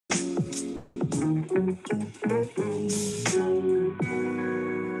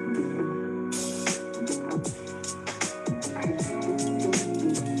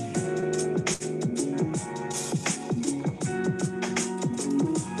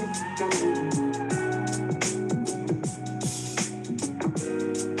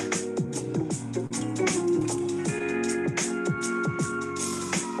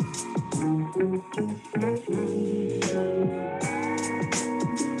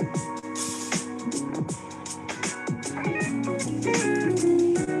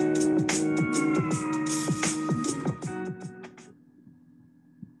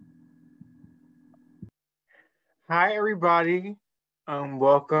Hi, everybody.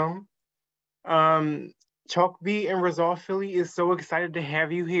 Welcome. Um, Chalkbeat and Resolve Philly is so excited to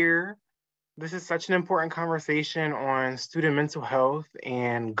have you here. This is such an important conversation on student mental health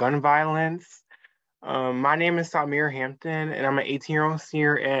and gun violence. My name is Samir Hampton, and I'm an 18-year-old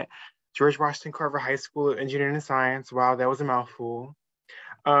senior at George Washington Carver High School of Engineering and Science. Wow, that was a mouthful.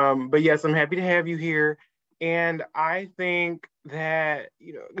 But yes, I'm happy to have you here. And I think that,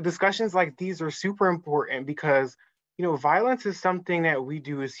 discussions like these are super important because, violence is something that we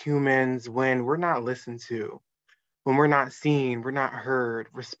do as humans when we're not listened to, when we're not seen, we're not heard,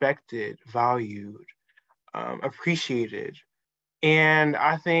 respected, valued, appreciated. And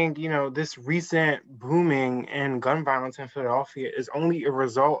I think, this recent booming in gun violence in Philadelphia is only a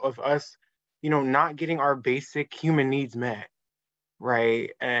result of us, not getting our basic human needs met. Right.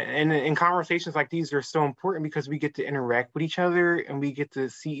 And in conversations like these are so important because we get to interact with each other and we get to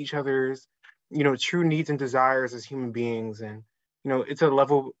see each other's, true needs and desires as human beings. And, it's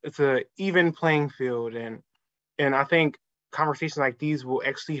a even playing field. And I think conversations like these will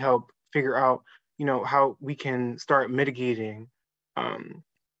actually help figure out, how we can start mitigating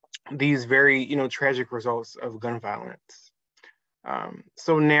these very, tragic results of gun violence.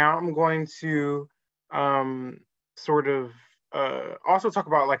 So now I'm going to sort of also talk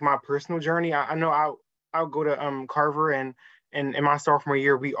about like my personal journey. I know I'll go to Carver and in my sophomore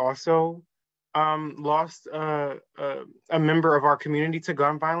year we also lost a member of our community to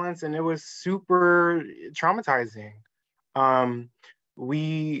gun violence, and it was super traumatizing. Um,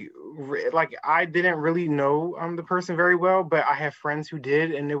 like I didn't really know the person very well, but I have friends who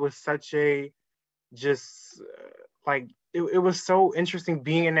did, and it was such a just like it was so interesting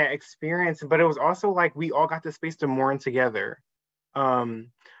being in that experience, but it was also like we all got the space to mourn together.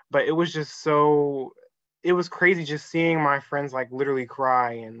 um but it was just so it was crazy just seeing my friends like literally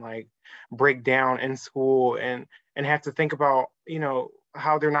cry and like break down in school and have to think about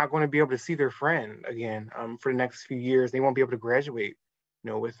how they're not going to be able to see their friend again for the next few years. They won't be able to graduate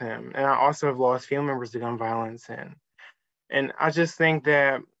with him. And I also have lost family members to gun violence, and I think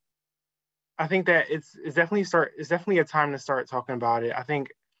that it's definitely a time to start talking about it. I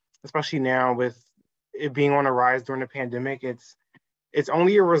think especially now with it being on a rise during the pandemic, it's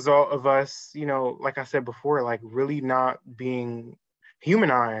only a result of us, like I said before, like really not being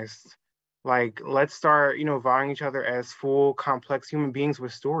humanized. Like let's start, valuing each other as full, complex human beings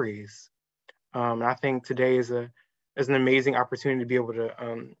with stories. And I think today is an amazing opportunity to be able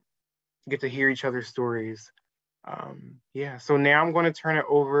to get to hear each other's stories. Yeah, so now I'm going to turn it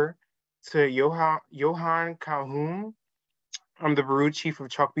over to Johan Calhoun. I'm the Bureau Chief of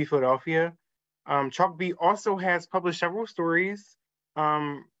Chalkbeat Philadelphia. Chalkbeat also has published several stories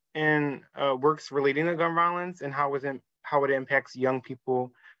and works relating to gun violence and how it impacts young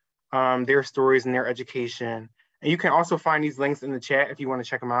people, their stories and their education. And you can also find these links in the chat if you want to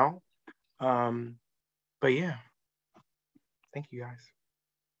check them out. But yeah, thank you guys.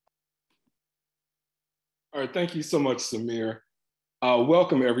 All right, thank you so much, Samir.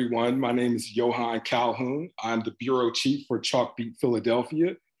 Welcome, everyone. My name is Johan Calhoun. I'm the Bureau Chief for Chalkbeat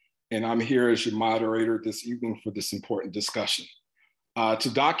Philadelphia, and I'm here as your moderator this evening for this important discussion. To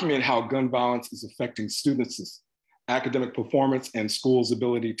document how gun violence is affecting students' academic performance and schools'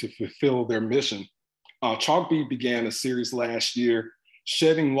 ability to fulfill their mission, Chalkbeat began a series last year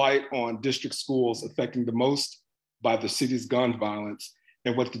shedding light on district schools affecting the most by the city's gun violence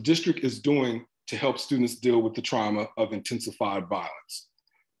and what the district is doing to help students deal with the trauma of intensified violence.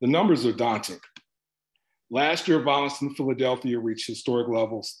 The numbers are daunting. Last year, violence in Philadelphia reached historic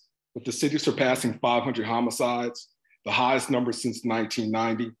levels, with the city surpassing 500 homicides, the highest number since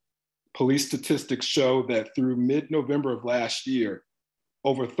 1990. Police statistics show that through mid-November of last year,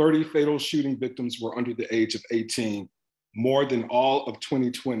 over 30 fatal shooting victims were under the age of 18, more than all of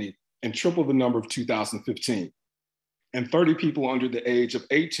 2020, and triple the number of 2015. And 30 people under the age of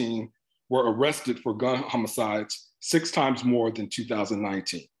 18 were arrested for gun homicides, 6 times more than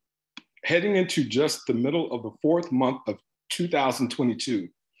 2019. Heading into just the middle of the 4th month of 2022,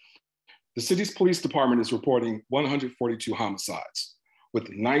 The city's police department is reporting 142 homicides, with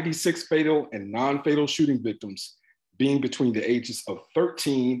 96 fatal and non-fatal shooting victims being between the ages of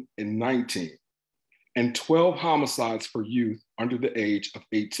 13 and 19, and 12 homicides for youth under the age of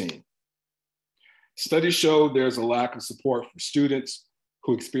 18. Studies show there's a lack of support for students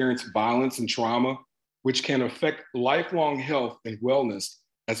who experience violence and trauma, which can affect lifelong health and wellness,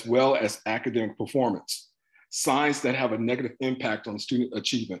 as well as academic performance. Signs that have a negative impact on student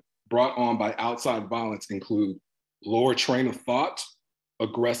achievement brought on by outside violence include lower train of thought,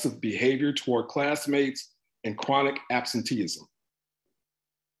 aggressive behavior toward classmates, and chronic absenteeism.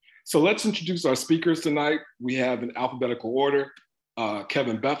 So let's introduce our speakers tonight. We have in alphabetical order,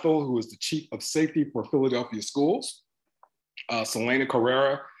 Kevin Bethel, who is the Chief of Safety for Philadelphia Schools, Selena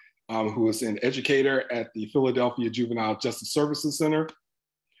Carrera, who is an educator at the Philadelphia Juvenile Justice Services Center.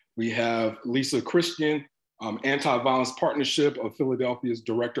 We have Lisa Christian, Anti-Violence Partnership of Philadelphia's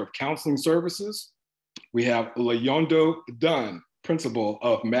Director of Counseling Services. We have Leyondo Dunn, Principal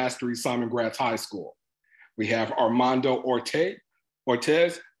of Mastery Simon Gratz High School. We have Armando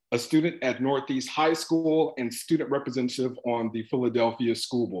Ortez, a student at Northeast High School and student representative on the Philadelphia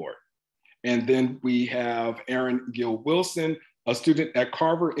School Board. And then we have Aaron Gill Wilson, a student at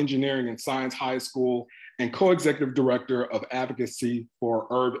Carver Engineering and Science High School and co-executive director of advocacy for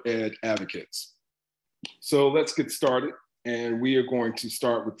UrbEd Advocates. So let's get started. And we are going to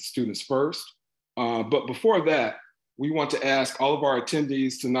start with the students first. But before that, we want to ask all of our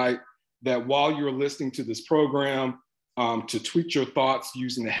attendees tonight that while you're listening to this program, to tweet your thoughts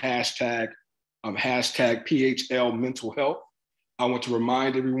using the hashtag PHL Mental Health. I want to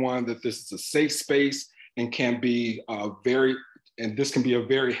remind everyone that this is a safe space and this can be a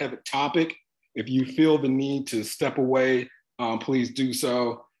very heavy topic. If you feel the need to step away, please do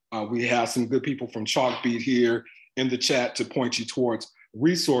so. We have some good people from Chalkbeat here in the chat to point you towards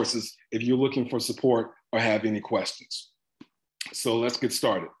resources if you're looking for support or have any questions. So let's get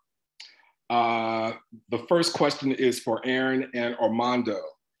started. The first question is for Aaron and Armando.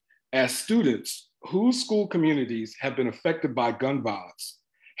 As students whose school communities have been affected by gun violence,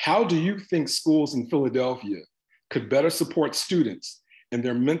 how do you think schools in Philadelphia could better support students in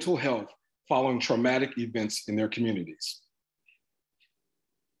their mental health following traumatic events in their communities?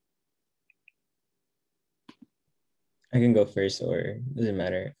 I can go first, or it doesn't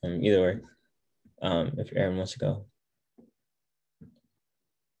matter, either or, if Aaron wants to go.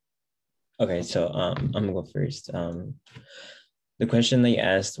 Okay, so I'm gonna go first. The question they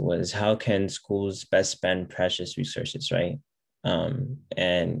asked was, how can schools best spend precious resources, right?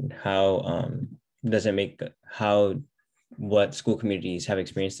 And how does it make, what school communities have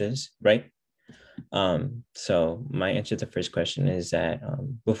experienced this, right? So my answer to the first question is that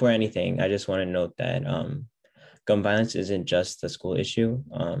before anything, I just wanna note that gun violence isn't just a school issue,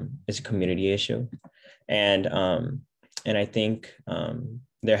 it's a community issue. And I think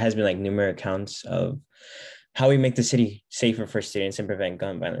there has been like numerous accounts of how we make the city safer for students and prevent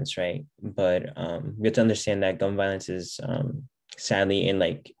gun violence, right? But we have to understand that gun violence is sadly in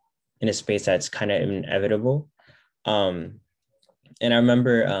a space that's kind of inevitable. And I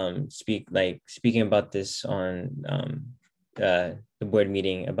remember speaking about this on the board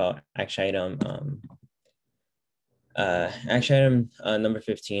meeting about action item number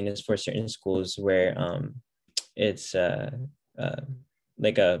 15 is for certain schools where it's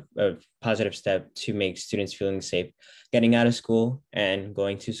like a positive step to make students feeling safe getting out of school and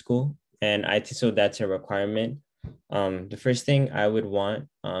going to school. And I think so that's a requirement. The first thing I would want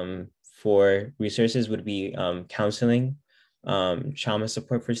for resources would be counseling, trauma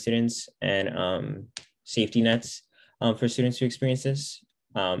support for students, and safety nets for students who experience this.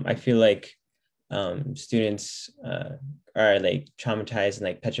 I feel like students are like traumatized and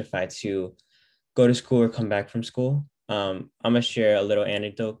like petrified to go to school or come back from school. I'm gonna share a little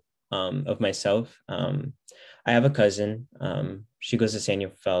anecdote of myself. I have a cousin. She goes to Sandy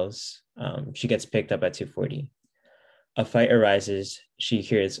Fells. She gets picked up at 2:40. A fight arises. She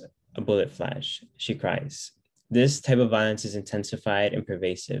hears a bullet flash. She cries. This type of violence is intensified and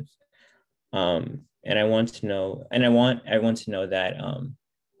pervasive. And I want to know, and I want everyone to know that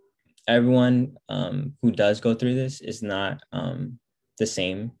everyone who does go through this is not the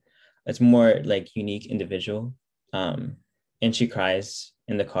same. It's more like unique individual. And she cries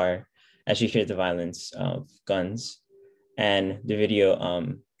in the car as she hears the violence of guns. And the video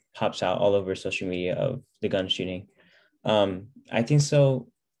pops out all over social media of the gun shooting. I think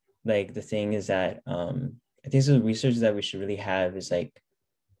so, like the thing is that I think so the research that we should really have is like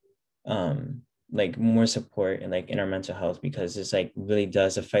more support and like in our mental health, because this like really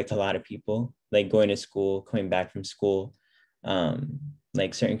does affect a lot of people, like going to school, coming back from school.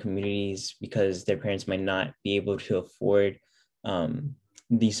 like certain communities, because their parents might not be able to afford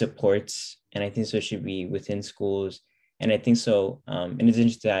these supports. And I think so it should be within schools. And I think so, in addition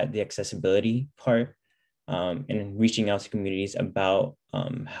to that, the accessibility part, and reaching out to communities about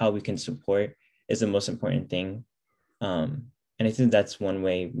how we can support is the most important thing. And I think that's one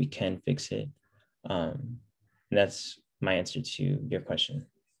way we can fix it. And that's my answer to your question,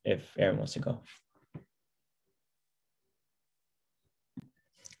 if Aaron wants to go.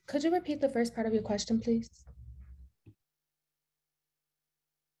 Could you repeat the first part of your question, please?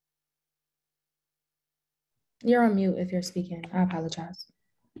 You're on mute if you're speaking. I apologize.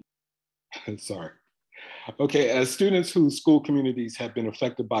 Sorry. Okay, as students whose school communities have been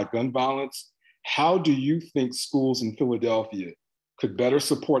affected by gun violence, how do you think schools in Philadelphia could better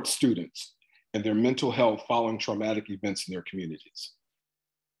support students and their mental health following traumatic events in their communities?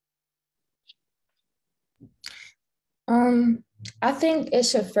 I think it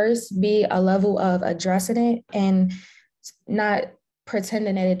should first be a level of addressing it and not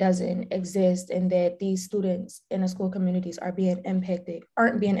pretending that it doesn't exist and that these students in the school communities aren't being impacted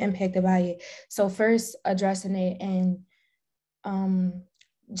by it. So first addressing it and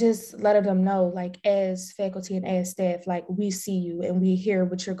just letting them know, like, as faculty and as staff, like, we see you and we hear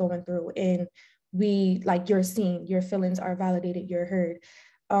what you're going through, and we, like, you're seen, your feelings are validated, you're heard.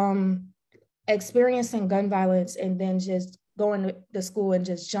 Experiencing gun violence and then just going to school and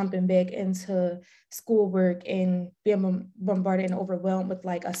just jumping back into schoolwork and being bombarded and overwhelmed with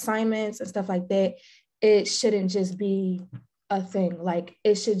like assignments and stuff like that, it shouldn't just be a thing. Like,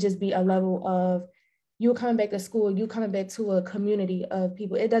 it should just be a level of you coming back to school, you coming back to a community of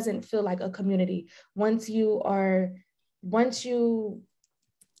people. It doesn't feel like a community. Once you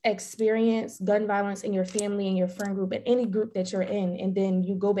experience gun violence in your family and your friend group and any group that you're in, and then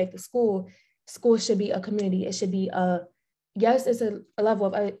you go back to school, school should be a community. It should be yes, it's a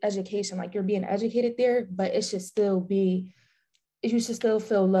level of education, like you're being educated there, but it should still be, you should still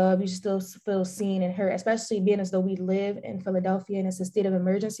feel love, you should still feel seen and heard, especially being as though we live in Philadelphia and it's a state of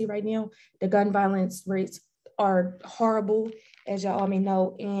emergency right now. The gun violence rates are horrible, as y'all all may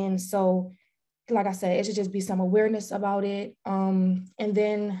know. And so, like I said, it should just be some awareness about it. And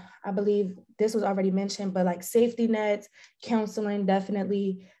then I believe this was already mentioned, but like safety nets, counseling,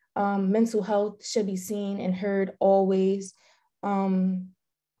 definitely. Mental health should be seen and heard always.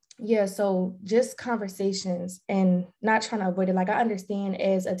 Yeah, so just conversations and not trying to avoid it. Like, I understand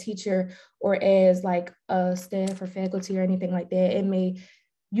as a teacher or as like a staff or faculty or anything like that,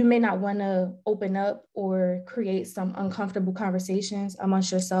 you may not want to open up or create some uncomfortable conversations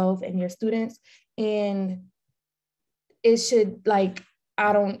amongst yourself and your students. And it should, like,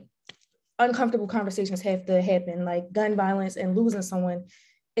 uncomfortable conversations have to happen. Like, gun violence and losing someone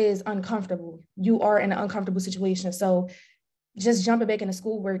is uncomfortable. You are in an uncomfortable situation. So just jumping back into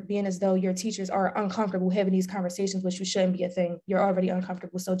schoolwork, being as though your teachers are uncomfortable having these conversations, which shouldn't be a thing. You're already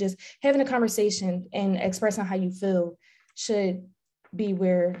uncomfortable. So just having a conversation and expressing how you feel should be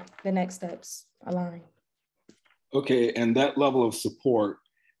where the next steps align. Okay, and that level of support,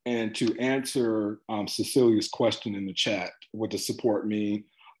 and to answer Cecilia's question in the chat, what does support mean?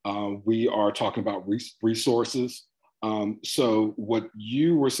 We are talking about resources. So what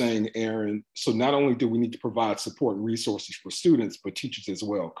you were saying, Aaron, so not only do we need to provide support and resources for students, but teachers as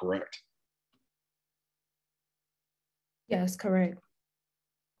well, correct? Yes, correct.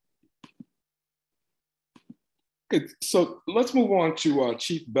 Okay, so let's move on to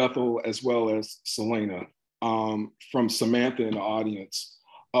Chief Bethel as well as Selena. From Samantha in the audience,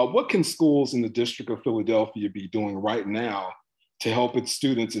 what can schools in the District of Philadelphia be doing right now to help its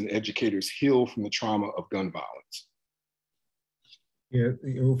students and educators heal from the trauma of gun violence? Yeah,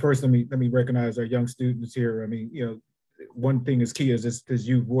 well, first, let me recognize our young students here. I mean, one thing is key is this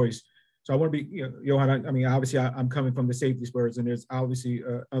youth voice. So I want to be, Johan, I mean, obviously I'm coming from the safety spurs, and there's obviously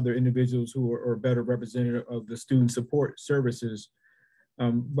other individuals who are better representative of the student support services.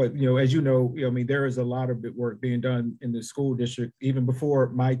 But, as you know, I mean, there is a lot of work being done in the school district, even before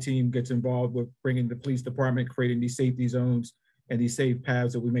my team gets involved with bringing the police department, creating these safety zones and these safe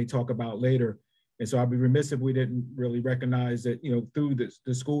paths that we may talk about later. And so I'd be remiss if we didn't really recognize that, through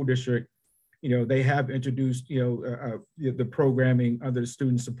the school district, they have introduced, the programming under the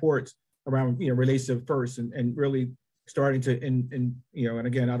student supports around, relationship first, and really starting to, and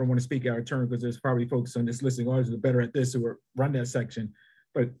again, I don't want to speak out of turn because there's probably folks on this listening audience that are better at this who run that section,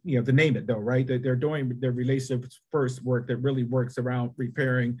 but, to name it though, right? That they're doing their relationship first work that really works around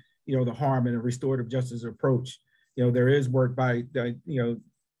repairing, the harm and a restorative justice approach. There is work by,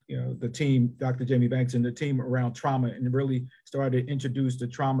 the team, Dr. Jamie Banks and the team around trauma, and really started to introduce the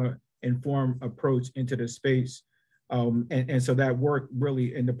trauma-informed approach into the space. And so that work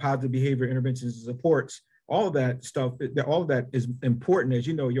really, and the positive behavior interventions and supports, all of that stuff, all of that is important, as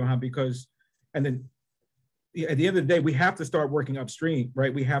you know, Johan, because, and then at the end of the day, we have to start working upstream,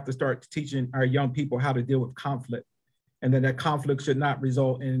 right? We have to start teaching our young people how to deal with conflict. And then that conflict should not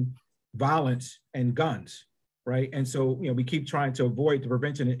result in violence and guns, right? And so, we keep trying to avoid the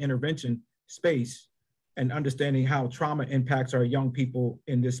prevention and intervention space and understanding how trauma impacts our young people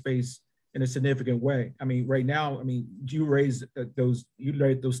in this space in a significant way. I mean, right now, you raised those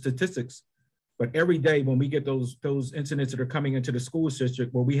statistics, but every day when we get those incidents that are coming into the school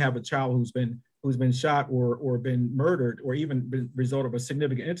district where we have a child who's been shot or been murdered or even been result of a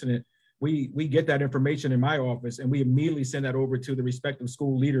significant incident, we get that information in my office and we immediately send that over to the respective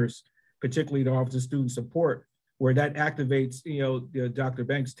school leaders, particularly the Office of Student Support, where that activates, Dr.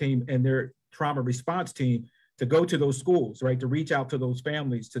 Banks' team and their trauma response team to go to those schools, right? To reach out to those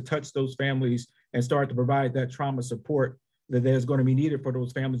families, to touch those families and start to provide that trauma support that there's going to be needed for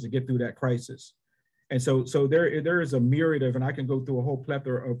those families to get through that crisis. And so there is a myriad of, and I can go through a whole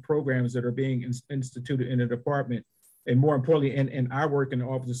plethora of programs that are being instituted in the department. And more importantly, in our work in the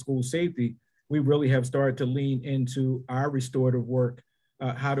Office of School Safety, we really have started to lean into our restorative work.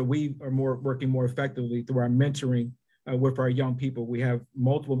 How do we are working more effectively through our mentoring with our young people? We have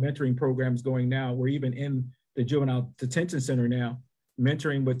multiple mentoring programs going now. We're even in the juvenile detention center now,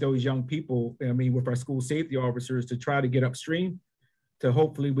 mentoring with those young people, with our school safety officers to try to get upstream, to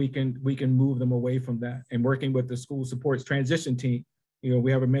hopefully we can move them away from that. And working with the school supports transition team,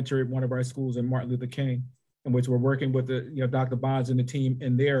 we have a mentor at one of our schools in Martin Luther King, in which we're working with the, Dr. Bonds and the team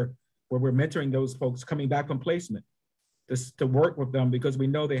in there, where we're mentoring those folks coming back from placement to work with them because we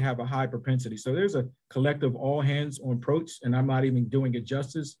know they have a high propensity. So there's a collective all hands on approach, and I'm not even doing it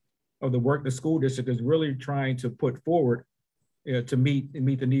justice, of the work the school district is really trying to put forward to meet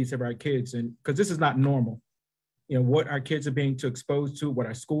the needs of our kids. And because this is not normal. What our kids are being exposed to, what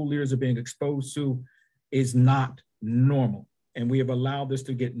our school leaders are being exposed to is not normal. And we have allowed this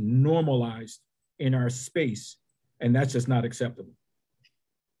to get normalized in our space, and that's just not acceptable.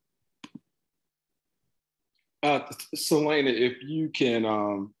 Selena, if you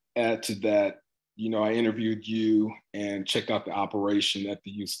can add to that, I interviewed you and checked out the operation at the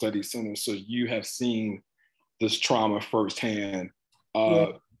Youth Study Center. So you have seen this trauma firsthand.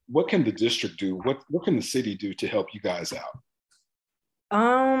 What can the district do? What can the city do to help you guys out?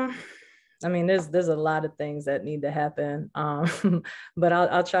 There's a lot of things that need to happen, but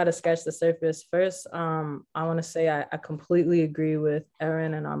I'll try to sketch the surface. First, I want to say I completely agree with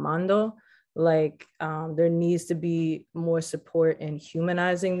Erin and Armando. There needs to be more support in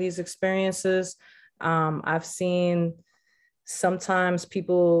humanizing these experiences. I've seen sometimes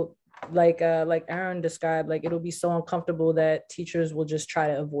people like Erin described, it'll be so uncomfortable that teachers will just try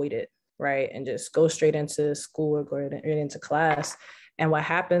to avoid it, right? And just go straight into school or go right into class. And what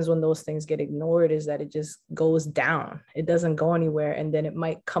happens when those things get ignored is that it just goes down. It doesn't go anywhere. And then it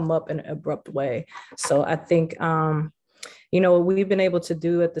might come up in an abrupt way. So I think, what we've been able to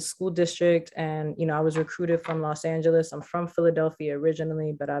do at the school district, and, I was recruited from Los Angeles. I'm from Philadelphia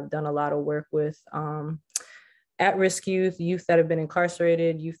originally, but I've done a lot of work with at-risk youth that have been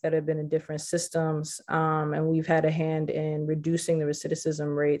incarcerated, youth that have been in different systems. And we've had a hand in reducing the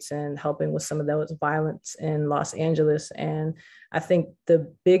recidivism rates and helping with some of those violence in Los Angeles. And I think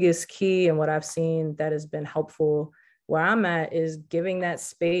the biggest key and what I've seen that has been helpful where I'm at is giving that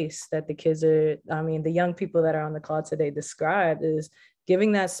space that the kids are, the young people that are on the call today described, is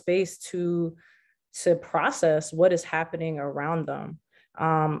giving that space to process what is happening around them.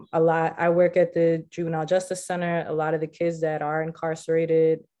 I work at the Juvenile Justice Center. A lot of the kids that are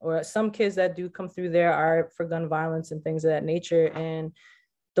incarcerated, or some kids that do come through there, are for gun violence and things of that nature. And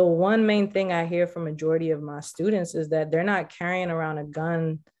the one main thing I hear from majority of my students is that they're not carrying around a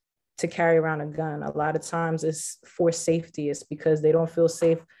gun to carry around a gun. A lot of times it's for safety. It's because they don't feel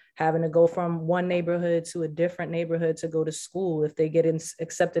safe having to go from one neighborhood to a different neighborhood to go to school. If they get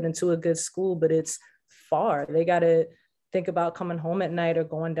accepted into a good school, but it's far, they got to think about coming home at night or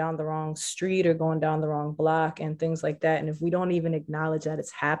going down the wrong street or going down the wrong block and things like that. And if we don't even acknowledge that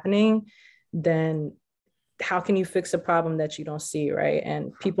it's happening, then how can you fix a problem that you don't see, right?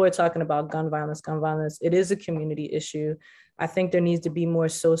 And people are talking about gun violence. It is a community issue. I think there needs to be more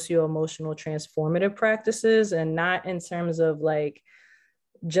socio-emotional transformative practices, and not in terms of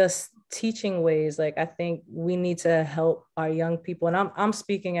just teaching ways. I think we need to help our young people. And I'm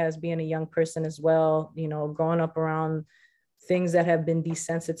speaking as being a young person as well, growing up around things that have been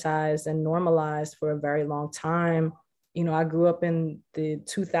desensitized and normalized for a very long time. I grew up in the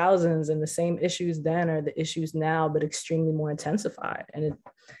 2000s, and the same issues then are the issues now, but extremely more intensified. And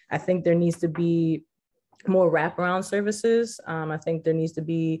I think there needs to be more wraparound services. I think there needs to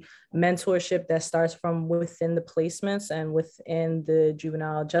be mentorship that starts from within the placements and within the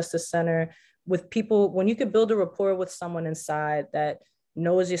juvenile justice center with people. When you could build a rapport with someone inside that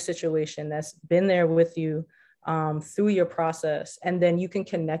knows your situation, that's been there with you through your process, and then you can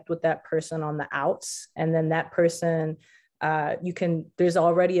connect with that person on the outs, and then that person, there's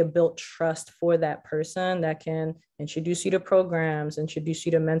already a built trust for that person that can introduce you to programs, introduce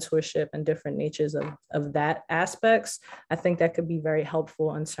you to mentorship and different natures of that aspects. I think that could be very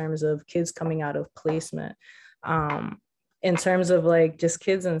helpful in terms of kids coming out of placement. In terms of like just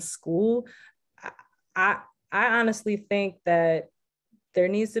kids in school, I honestly think that there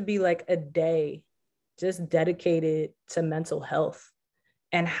needs to be like a day just dedicated to mental health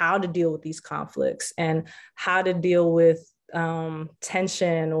and how to deal with these conflicts and how to deal with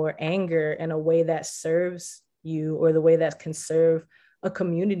tension or anger in a way that serves you, or the way that can serve a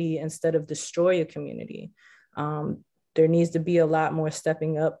community instead of destroy a community. There needs to be a lot more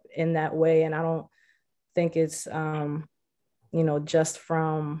stepping up in that way. And I don't think it's, just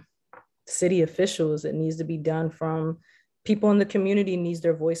from city officials. It needs to be done from people in the community. Needs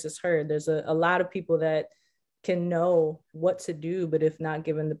their voices heard. There's a lot of people that can know what to do, but if not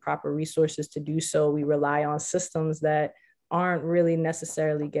given the proper resources to do so, we rely on systems that aren't really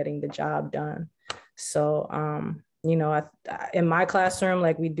necessarily getting the job done. So, in my classroom,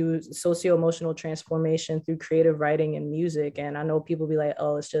 like we do socio-emotional transformation through creative writing and music. And I know people be like,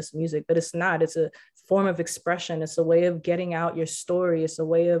 oh, it's just music, but it's not. It's a form of expression. It's a way of getting out your story. It's a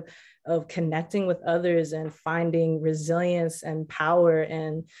way of connecting with others and finding resilience and power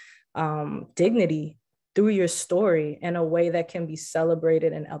and dignity through your story in a way that can be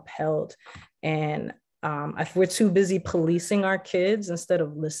celebrated and upheld. And if we're too busy policing our kids instead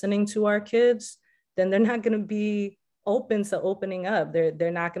of listening to our kids, then they're not going to be open to opening up.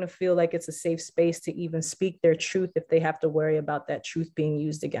 They're not going to feel like it's a safe space to even speak their truth if they have to worry about that truth being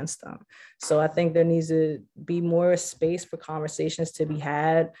used against them. So I think there needs to be more space for conversations to be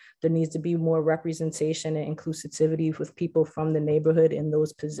had. There needs to be more representation and inclusivity with people from the neighborhood in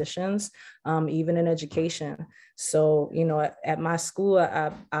those positions, even in education. So, at my school,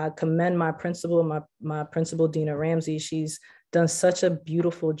 I commend my principal, my principal, Dina Ramsey. She's done such a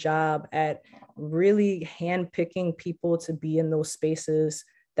beautiful job at really handpicking people to be in those spaces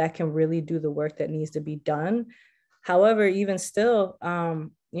that can really do the work that needs to be done. However, even still,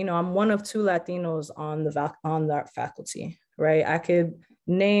 I'm one of two Latinos on the faculty, right? I could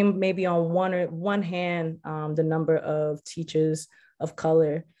name maybe on one hand the number of teachers of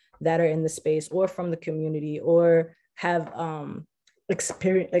color that are in the space or from the community or have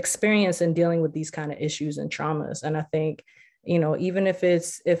experience in dealing with these kind of issues and traumas. And I think, even if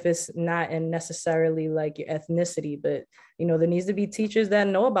it's not in necessarily like your ethnicity, but, there needs to be teachers that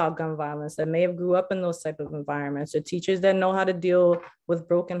know about gun violence, that may have grew up in those type of environments, or teachers that know how to deal with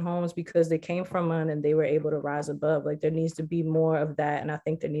broken homes because they came from one and they were able to rise above. Like there needs to be more of that. And I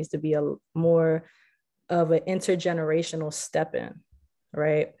think there needs to be more of an intergenerational step in,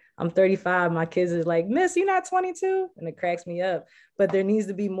 right? I'm 35. My kids are like, Miss, you're not 22. And it cracks me up. But there needs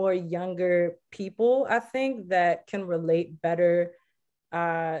to be more younger people, I think, that can relate better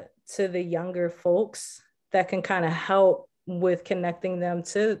to the younger folks that can kind of help with connecting them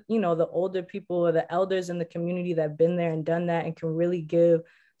to, the older people or the elders in the community that have been there and done that and can really give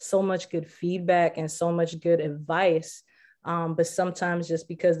so much good feedback and so much good advice. But sometimes just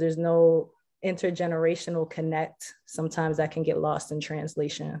because there's no intergenerational connect, sometimes that can get lost in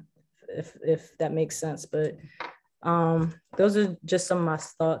translation, if that makes sense. But those are just some of my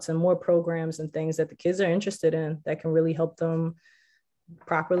thoughts, and more programs and things that the kids are interested in that can really help them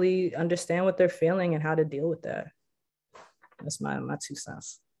properly understand what they're feeling and how to deal with that. That's my 2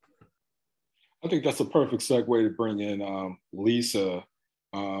 cents. I think that's a perfect segue to bring in Lisa.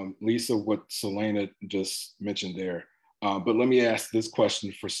 Lisa, what Selena just mentioned there. But let me ask this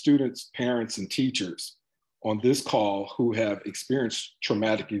question for students, parents, and teachers on this call who have experienced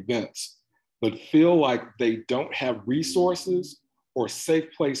traumatic events, but feel like they don't have resources or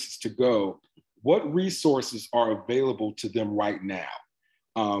safe places to go. What resources are available to them right now?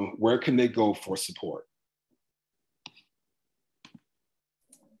 Where can they go for support?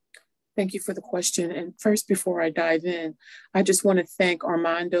 Thank you for the question. And first, before I dive in, I just want to thank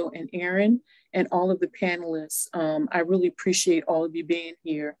Armando and Aaron and all of the panelists. I really appreciate all of you being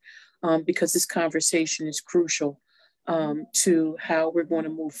here because this conversation is crucial to how we're going to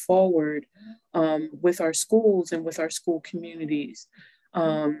move forward with our schools and with our school communities.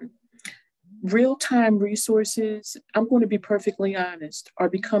 Real-time resources, I'm going to be perfectly honest, are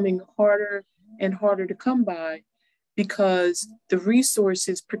becoming harder and harder to come by, because the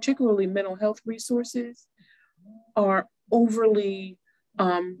resources, particularly mental health resources, are overly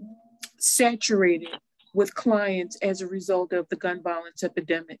saturated with clients as a result of the gun violence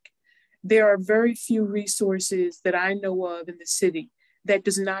epidemic. There are very few resources that I know of in the city that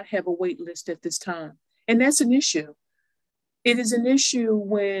does not have a wait list at this time. And that's an issue. It is an issue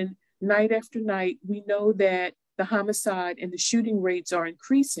when night after night, we know that the homicide and the shooting rates are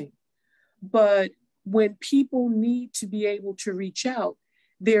increasing. But when people need to be able to reach out,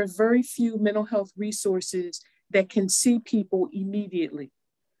 there are very few mental health resources that can see people immediately.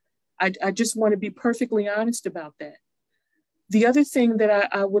 I just want to be perfectly honest about that. The other thing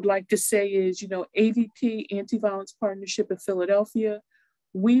that I would like to say is, AVP, Anti-Violence Partnership of Philadelphia,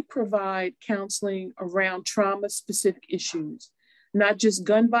 we provide counseling around trauma-specific issues, not just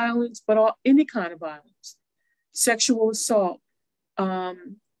gun violence, but any kind of violence, sexual assault,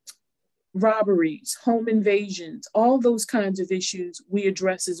 robberies, home invasions, all those kinds of issues we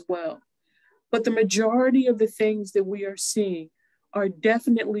address as well. But the majority of the things that we are seeing are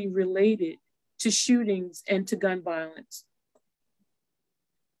definitely related to shootings and to gun violence.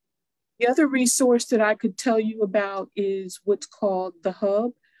 The other resource that I could tell you about is what's called the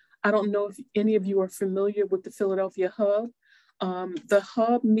Hub. I don't know if any of you are familiar with the Philadelphia Hub. The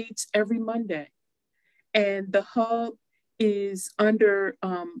Hub meets every Monday, and the Hub is under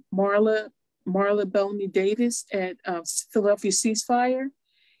Marla Bellamy Davis at Philadelphia Ceasefire.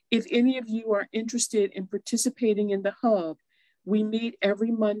 If any of you are interested in participating in the Hub, we meet every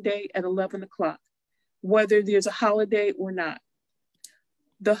Monday at 11 o'clock, whether there's a holiday or not.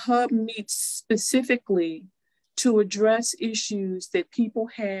 The Hub meets specifically to address issues that people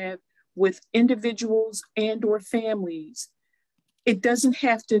have with individuals and or families. It doesn't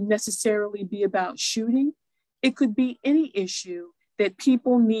have to necessarily be about shooting. It could be any issue that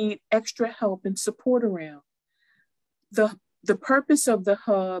people need extra help and support around. The purpose of the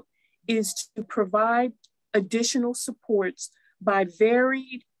Hub is to provide additional supports by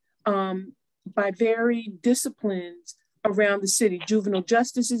varied disciplines around the city. Juvenile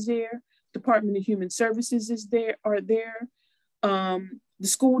justice is there, Department of Human Services are there, the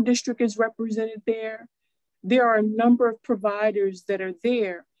school district is represented there. There are a number of providers that are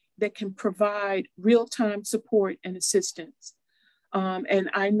there that can provide real-time support and assistance. And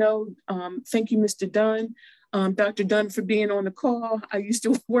I know, thank you, Mr. Dunn, Dr. Dunn, for being on the call. I used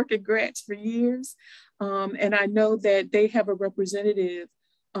to work at Gratz for years, and I know that they have a representative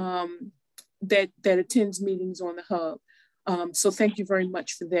that attends meetings on the Hub. So thank you very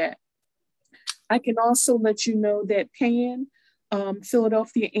much for that. I can also let you know that PAN,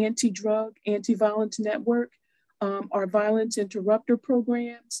 Philadelphia Anti-Drug, Anti-Violence Network, are violence interrupter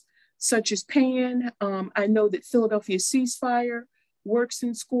programs such as PAN. I know that Philadelphia Ceasefire works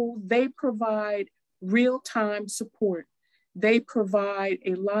in schools. They provide real-time support. They provide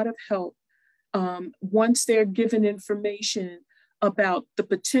a lot of help once they're given information about the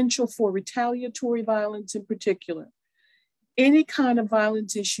potential for retaliatory violence in particular. Any kind of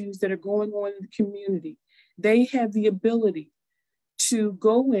violence issues that are going on in the community, they have the ability to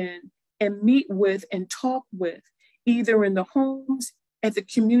go in and meet with and talk with, either in the homes, at the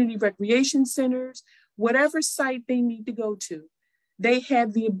community recreation centers, whatever site they need to go to. They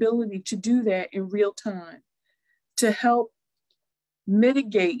have the ability to do that in real time to help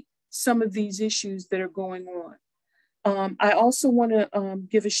mitigate some of these issues that are going on. I also want to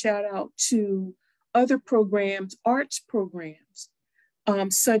give a shout out to other programs, arts programs,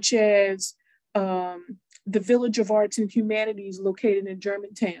 such as the Village of Arts and Humanities located in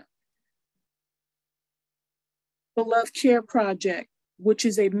Germantown. The Love Care Project, which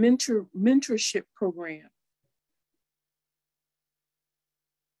is a mentorship program.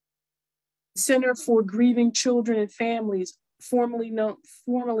 Center for Grieving Children and Families, formerly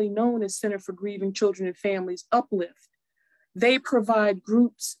known as Center for Grieving Children and Families, Uplift. They provide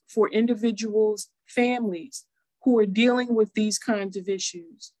groups for individuals, families who are dealing with these kinds of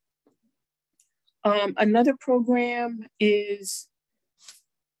issues. Another program is,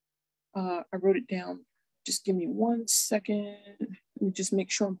 I wrote it down, just give me 1 second. Let me just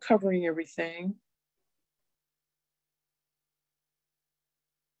make sure I'm covering everything.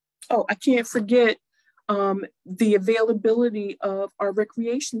 Oh, I can't forget the availability of our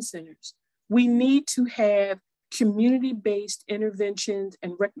recreation centers. We need to have community-based interventions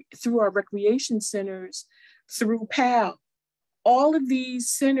and through our recreation centers, through PAL. All of these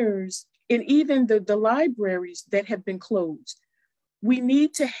centers, and even the libraries that have been closed, we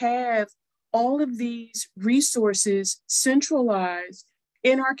need to have all of these resources centralized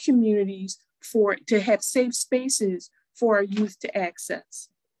in our communities to have safe spaces for our youth to access.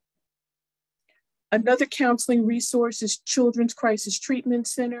 Another counseling resource is Children's Crisis Treatment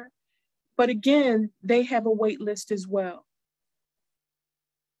Center. But again, they have a wait list as well.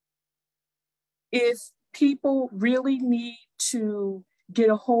 If people really need to get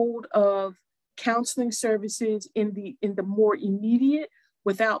a hold of counseling services in the more immediate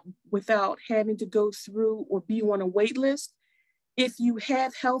without having to go through or be on a wait list, if you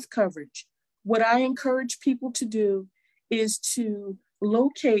have health coverage, what I encourage people to do is to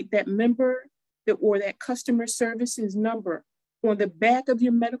locate that member or that customer services number on the back of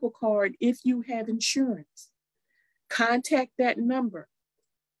your medical card if you have insurance. Contact that number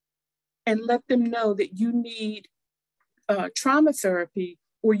and let them know that you need trauma therapy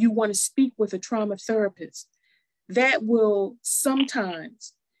or you want to speak with a trauma therapist. That will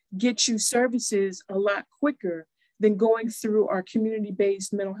sometimes get you services a lot quicker than going through our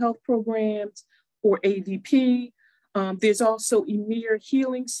community-based mental health programs or AVP. There's also Emir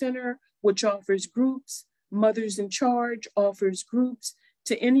Healing Center, which offers groups. Mothers in Charge offers groups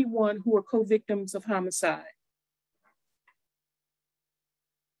to anyone who are co-victims of homicide.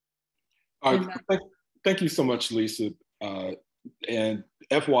 Thank you so much, Lisa. And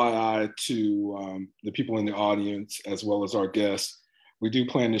FYI to the people in the audience, as well as our guests, we do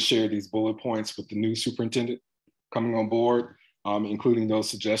plan to share these bullet points with the new superintendent coming on board, including those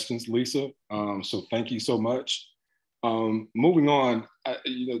suggestions, Lisa. So thank you so much. Moving on,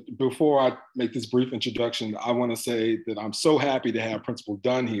 before I make this brief introduction, I want to say that I'm so happy to have Principal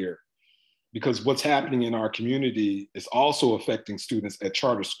Dunn here, because what's happening in our community is also affecting students at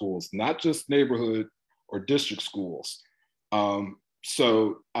charter schools, not just neighborhood or district schools.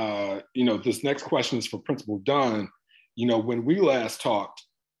 This next question is for Principal Dunn. When we last talked,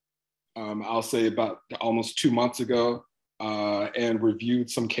 I'll say about almost 2 months ago, and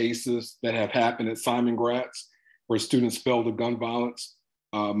reviewed some cases that have happened at Simon Gratz where students fell to gun violence.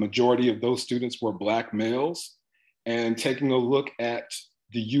 Majority of those students were Black males. And taking a look at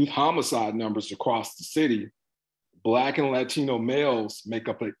the youth homicide numbers across the city, Black and Latino males make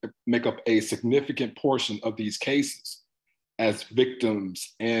up a significant portion of these cases as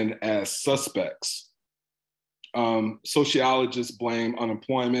victims and as suspects. Sociologists blame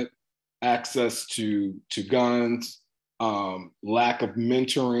unemployment, access to guns, lack of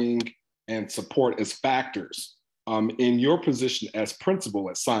mentoring and support as factors. In your position as principal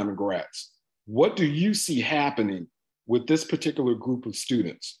at Simon Gratz, what do you see happening with this particular group of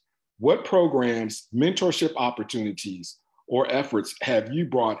students? What programs, mentorship opportunities, or efforts have you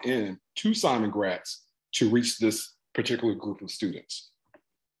brought in to Simon Gratz to reach this particular group of students?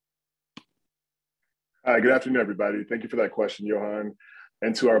 Hi, good afternoon, everybody. Thank you for that question, Johan.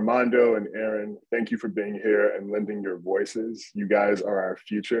 And to Armando and Aaron, thank you for being here and lending your voices. You guys are our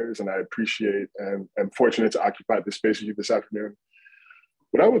futures, and I appreciate and am fortunate to occupy this space with you this afternoon.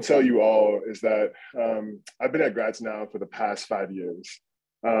 What I will tell you all is that I've been at Gratz now for the past 5 years.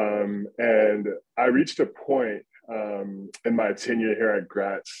 And I reached a point in my tenure here at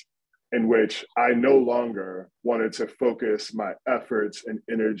Gratz in which I no longer wanted to focus my efforts and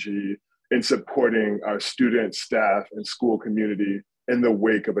energy in supporting our students, staff, and school community in the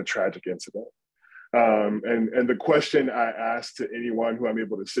wake of a tragic incident. And the question I ask to anyone who I'm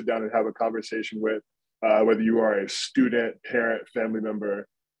able to sit down and have a conversation with, whether you are a student, parent, family member,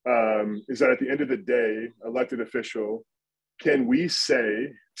 is that at the end of the day, elected official, can we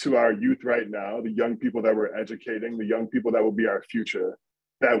say to our youth right now, the young people that we're educating, the young people that will be our future,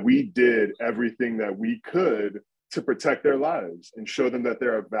 that we did everything that we could to protect their lives and show them that they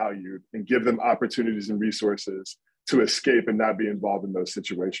are valued and give them opportunities and resources to escape and not be involved in those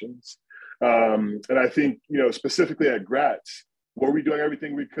situations. And I think, specifically at Gratz, were we doing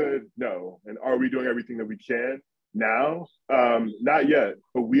everything we could? No. And are we doing everything that we can now? Not yet,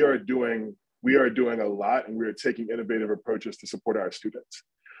 but we are doing a lot, and we are taking innovative approaches to support our students.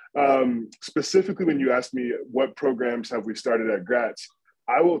 Specifically, when you ask me what programs have we started at Gratz,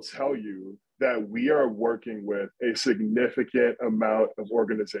 I will tell you that we are working with a significant amount of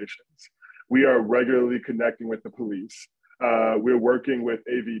organizations. We are regularly connecting with the police. We're working with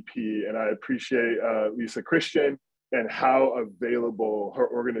AVP, and I appreciate Lisa Christian and how available her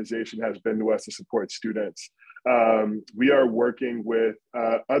organization has been to us to support students. We are working with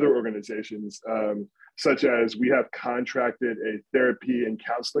other organizations, such as we have contracted a therapy and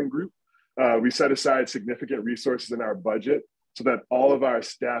counseling group. We set aside significant resources in our budget so that all of our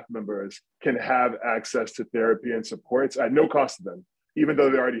staff members can have access to therapy and supports at no cost to them, even though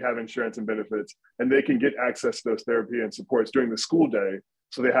they already have insurance and benefits, and they can get access to those therapy and supports during the school day,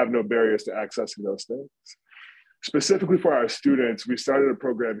 so they have no barriers to accessing those things. Specifically for our students, we started a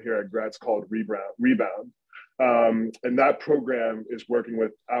program here at Gratz called Rebound. And that program is working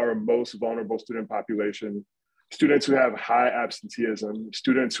with our most vulnerable student population students who have high absenteeism,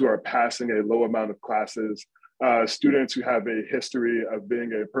 students who are passing a low amount of classes, students who have a history of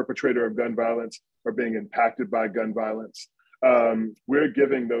being a perpetrator of gun violence or being impacted by gun violence. We're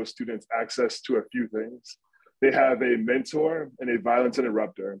giving those students access to a few things. They have a mentor and a violence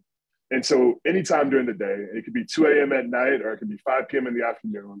interrupter. And so anytime during the day, it could be 2 a.m. at night, or it could be 5 p.m. in the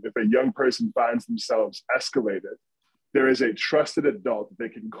afternoon, if a young person finds themselves escalated, there is a trusted adult that they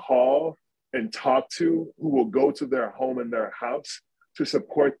can call and talk to, who will go to their home and their house to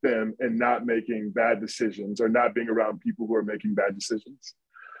support them in not making bad decisions or not being around people who are making bad decisions.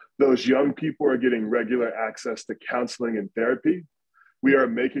 Those young people are getting regular access to counseling and therapy. We are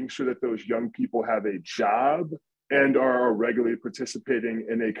making sure that those young people have a job and are regularly participating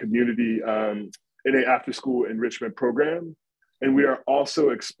in a community, in an after-school enrichment program. And we are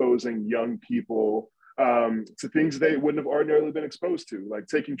also exposing young people to things they wouldn't have ordinarily been exposed to, like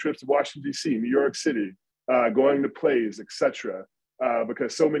taking trips to Washington, D.C., New York City, going to plays, etc.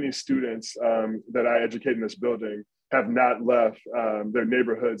 Because so many students that I educate in this building have not left their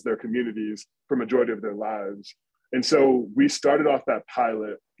neighborhoods, their communities for majority of their lives. And so we started off that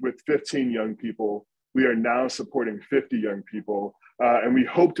pilot with 15 young people. We are now supporting 50 young people, and we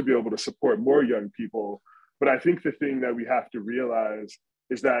hope to be able to support more young people. But I think the thing that we have to realize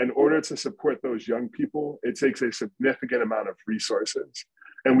is that in order to support those young people, it takes a significant amount of resources.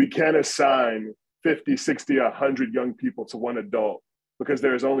 And we can't assign 50, 60, 100 young people to one adult, because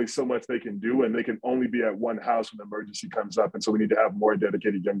there's only so much they can do, and they can only be at one house when an emergency comes up. And so we need to have more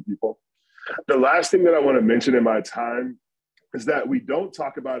dedicated young people. The last thing that I want to mention in my time is that we don't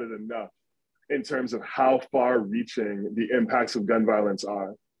talk about it enough in terms of how far reaching the impacts of gun violence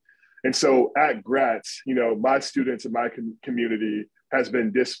are. And so at Gratz, my students in my community has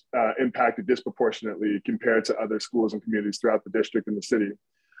been impacted disproportionately compared to other schools and communities throughout the district and the city.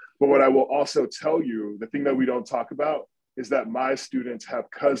 But what I will also tell you, the thing that we don't talk about, is that my students have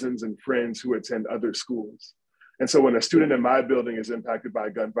cousins and friends who attend other schools. And so when a student in my building is impacted by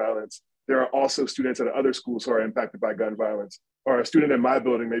gun violence, there are also students at other schools who are impacted by gun violence, or a student in my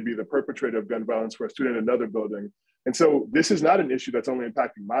building may be the perpetrator of gun violence for a student in another building. And so this is not an issue that's only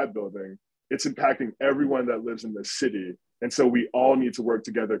impacting my building, it's impacting everyone that lives in the city. And so we all need to work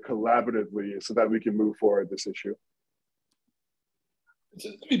together collaboratively so that we can move forward this issue.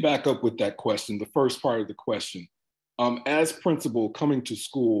 Let me back up with that question, the first part of the question. As principal coming to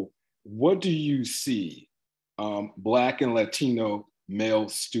school, what do you see Black and Latino male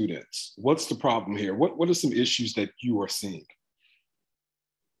students? What's the problem here? What are some issues that you are seeing?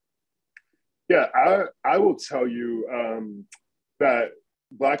 Yeah, I will tell you that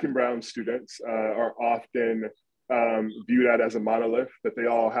Black and brown students are often viewed at as a monolith, that they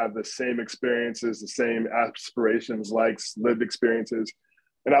all have the same experiences, the same aspirations, likes, lived experiences.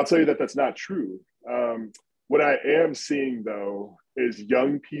 And I'll tell you that that's not true. What I am seeing, though, is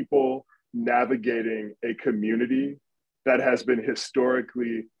young people navigating a community that has been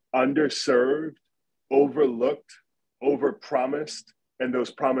historically underserved, overlooked, overpromised, and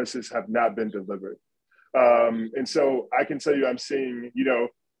those promises have not been delivered. And so I can tell you, I'm seeing,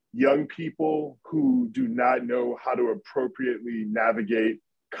 young people who do not know how to appropriately navigate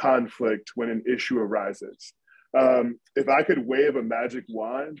conflict when an issue arises. If I could wave a magic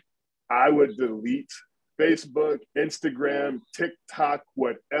wand, I would delete Facebook, Instagram, TikTok,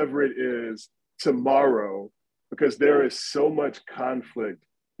 whatever it is tomorrow, because there is so much conflict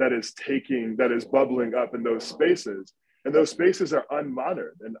that is bubbling up in those spaces. And those spaces are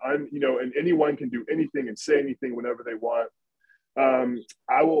unmonitored, and and anyone can do anything and say anything whenever they want.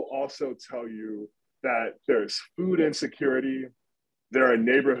 I will also tell you that there's food insecurity. There are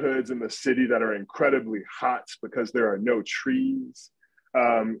neighborhoods in the city that are incredibly hot because there are no trees.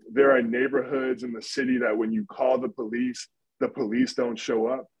 There are neighborhoods in the city that when you call the police don't show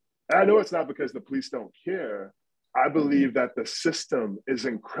up. And I know it's not because the police don't care. I believe that the system is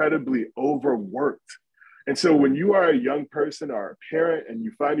incredibly overworked. And so when you are a young person or a parent and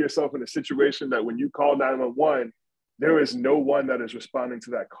you find yourself in a situation that when you call 911, there is no one that is responding to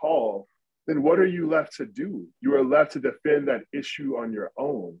that call, then what are you left to do? You are left to defend that issue on your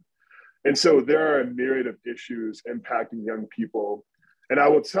own. And so there are a myriad of issues impacting young people. And I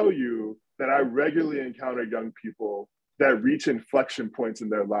will tell you that I regularly encounter young people that reach inflection points in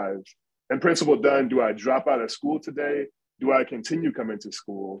their lives. And Principal Dunn, do I drop out of school today? Do I continue coming to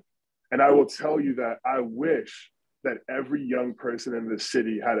school? And I will tell you that I wish that every young person in this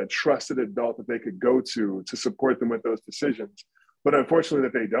city had a trusted adult that they could go to support them with those decisions. But unfortunately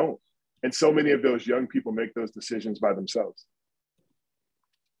that they don't. And so many of those young people make those decisions by themselves.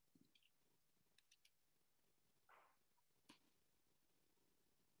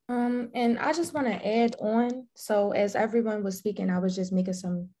 And I just want to add on. So as everyone was speaking, I was just making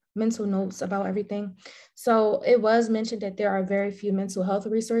some mental notes about everything. So it was mentioned that there are very few mental health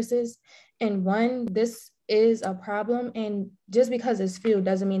resources. And one, this is a problem. And just because it's few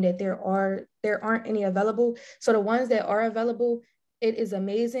doesn't mean that there aren't any available. So the ones that are available, it is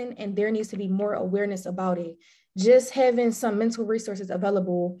amazing. And there needs to be more awareness about it. Just having some mental resources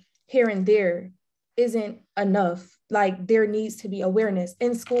available here and there isn't enough. Like there needs to be awareness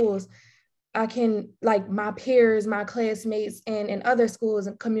in schools. I can, like my peers, my classmates, and in other schools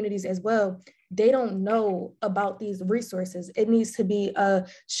and communities as well, they don't know about these resources. It needs to be a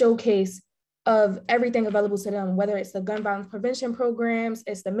showcase of everything available to them, whether it's the gun violence prevention programs,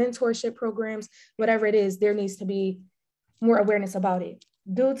 it's the mentorship programs, whatever it is, there needs to be more awareness about it.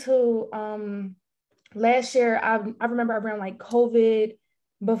 Due to last year, I remember around like COVID,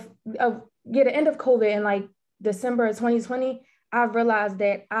 the end of COVID in like December of 2020, I realized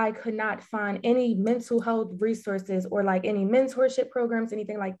that I could not find any mental health resources or like any mentorship programs,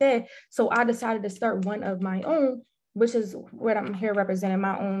 anything like that. So I decided to start one of my own, which is what I'm here representing,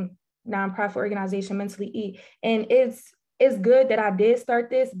 my own nonprofit organization, Mentally Eat. And it's good that I did start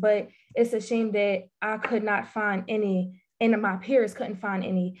this, but it's a shame that I could not find any, and my peers couldn't find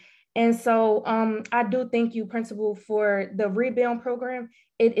any. And so I do thank you, Principal, for the Rebound program.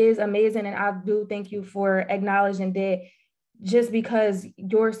 It is amazing. And I do thank you for acknowledging that just because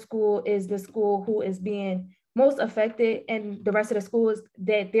your school is the school who is being most affected and the rest of the schools,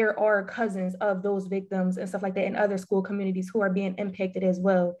 that there are cousins of those victims and stuff like that in other school communities who are being impacted as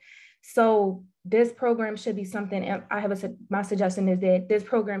well. So this program should be something, and my suggestion is that this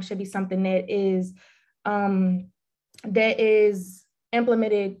program should be something that is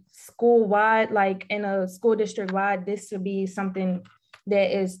implemented school-wide, like in a school district-wide. This should be something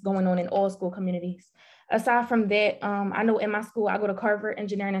that is going on in all school communities. Aside from that, I know in my school, I go to Carver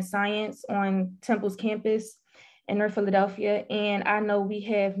Engineering and Science on Temple's campus in North Philadelphia. And I know we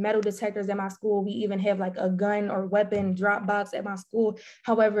have metal detectors at my school. We even have like a gun or weapon drop box at my school.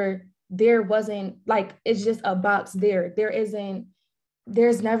 However, there wasn't like, it's just a box there.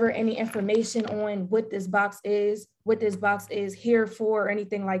 There's never any information on what this box is here for, or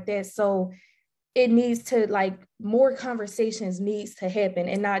anything like that. So it needs to, like, more conversations needs to happen,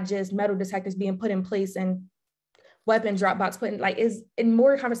 and not just metal detectors being put in place and weapon drop box put in, like, and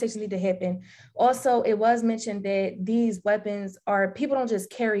more conversations need to happen. Also, it was mentioned that these weapons people don't just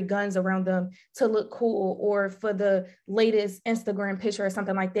carry guns around them to look cool or for the latest Instagram picture or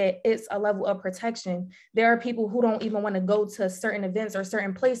something like that. It's a level of protection. There are people who don't even want to go to certain events or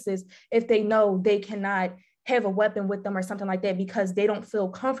certain places if they know they cannot have a weapon with them or something like that, because they don't feel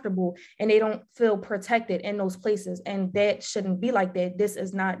comfortable and they don't feel protected in those places. And that shouldn't be like that. This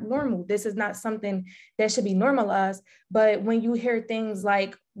is not normal. This is not something that should be normalized. But when you hear things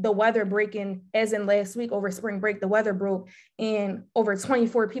like the weather breaking, as in last week over spring break, the weather broke and over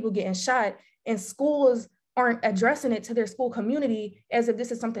 24 people getting shot, and schools aren't addressing it to their school community as if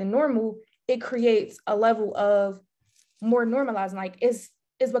this is something normal, it creates a level of more normalizing. Like, it's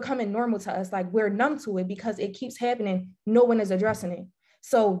becoming normal to us. Like, we're numb to it because it keeps happening. No one is addressing it.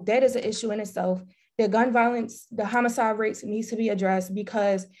 So that is an issue in itself. The gun violence, the homicide rates needs to be addressed,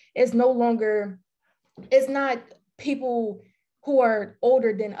 because it's not people who are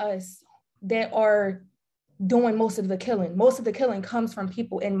older than us that are doing most of the killing. Most of the killing comes from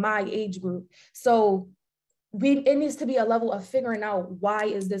people in my age group. So it needs to be a level of figuring out, why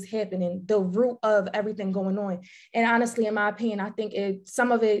is this happening, the root of everything going on. And honestly, in my opinion, I think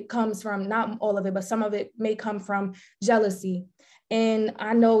some of it comes from, not all of it, but some of it may come from jealousy. And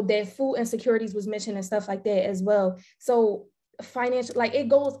I know that food insecurities was mentioned and stuff like that as well. So financial, like, it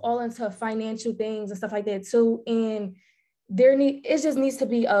goes all into financial things and stuff like that too. And it just needs to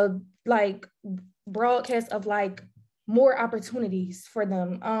be a, like, broadcast of, like, more opportunities for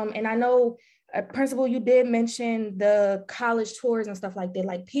them. And I know, Principal, you did mention the college tours and stuff like that.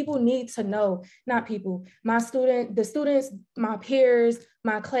 Like, people need to know, the students, my peers,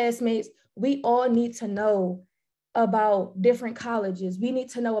 my classmates, we all need to know about different colleges. We need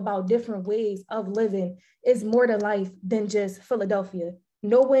to know about different ways of living. It's more to life than just Philadelphia.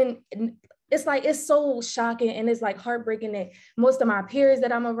 It's so shocking, and it's like heartbreaking that most of my peers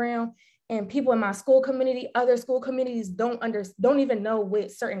that I'm around and people in my school community, other school communities don't even know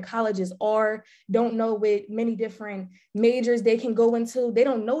what certain colleges are, don't know what many different majors they can go into. They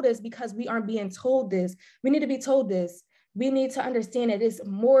don't know this because we aren't being told this. We need to be told this. We need to understand that it's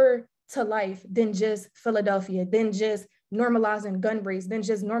more to life than just Philadelphia, than just normalizing gun rates, than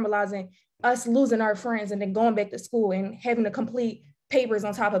just normalizing us losing our friends and then going back to school and having to complete papers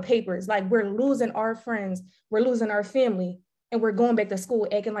on top of papers. Like, we're losing our friends, we're losing our family and we're going back to school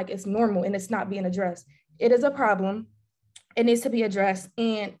acting like it's normal and it's not being addressed. It is a problem. It needs to be addressed,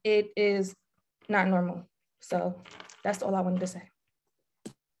 and it is not normal. So that's all I wanted to say.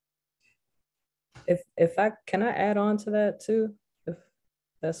 If I can I add on to that too, if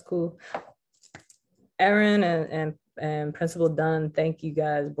that's cool. Erin and Principal Dunn, thank you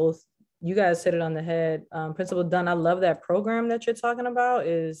guys both. You guys hit it on the head. Principal Dunn, I love that program that you're talking about.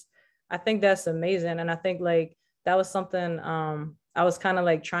 I think that's amazing, and I think like that was something I was kind of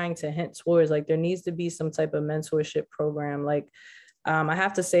like trying to hint towards. Like there needs to be some type of mentorship program. Like I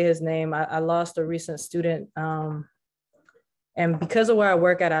have to say his name. I lost a recent student. And because of where I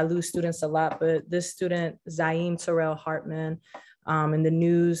work at, I lose students a lot. But this student, Zaim Terrell Hartman, in the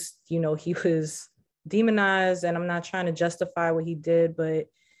news, you know, he was demonized, and I'm not trying to justify what he did, but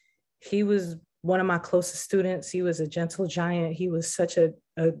he was one of my closest students. He was a gentle giant. He was such a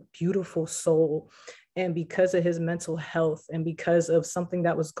beautiful soul. And because of his mental health and because of something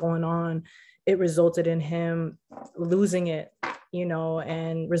that was going on, it resulted in him losing it, you know,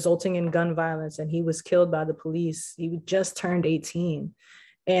 and resulting in gun violence. And he was killed by the police. He just turned 18.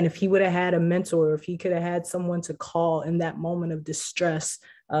 And if he would have had a mentor, if he could have had someone to call in that moment of distress,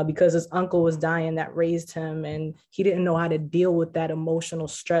 because his uncle was dying that raised him, and he didn't know how to deal with that emotional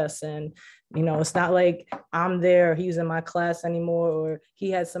stress. And, you know, it's not like I'm there, he's in my class anymore, or he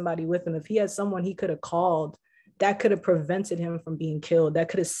had somebody with him. If he had someone he could have called, that could have prevented him from being killed. That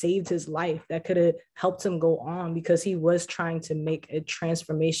could have saved his life. That could have helped him go on, because he was trying to make a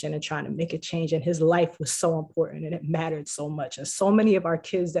transformation and trying to make a change. And his life was so important and it mattered so much. And so many of our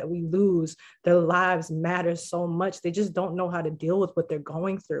kids that we lose, their lives matter so much. They just don't know how to deal with what they're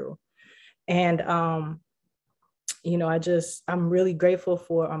going through. And, you know, I'm really grateful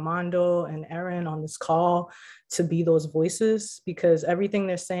for Armando and Erin on this call to be those voices, because everything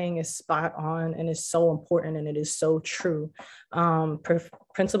they're saying is spot on and is so important, and it is so true.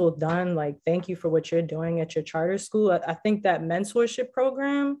 Principal Dunn, like, thank you for what you're doing at your charter school. I think that mentorship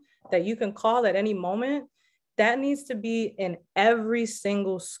program that you can call at any moment, that needs to be in every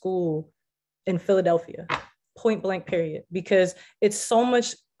single school in Philadelphia, point blank period, because it's so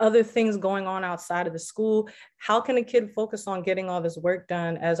much other things going on outside of the school. How can a kid focus on getting all this work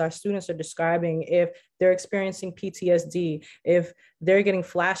done, as our students are describing, if they're experiencing PTSD, if they're getting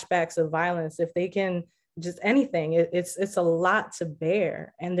flashbacks of violence, if they can just anything? It's a lot to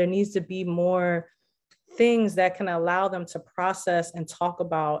bear, and there needs to be more things that can allow them to process and talk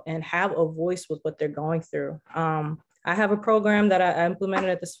about and have a voice with what they're going through. I have a program that I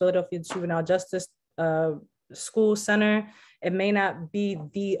implemented at this Philadelphia Juvenile Justice School Center. It may not be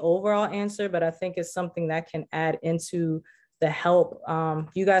the overall answer, but I think it's something that can add into the help.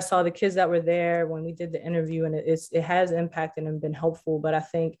 You guys saw the kids that were there when we did the interview, and it has impacted and been helpful. But I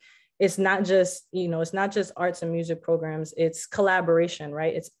think it's not just, you know, it's not just arts and music programs, it's collaboration,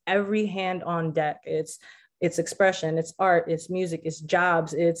 right? It's every hand on deck. It's expression, it's art, it's music, it's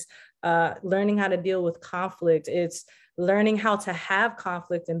jobs, it's learning how to deal with conflict, it's learning how to have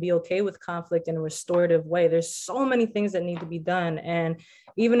conflict and be okay with conflict in a restorative way. There's so many things that need to be done. And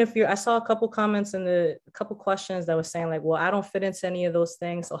even if I saw a couple comments in a couple questions that was saying like, well, I don't fit into any of those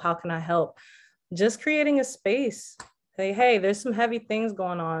things, so how can I help? Just creating a space. Say, hey, there's some heavy things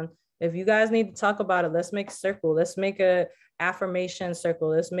going on. If you guys need to talk about it, let's make a circle. Let's make a affirmation circle.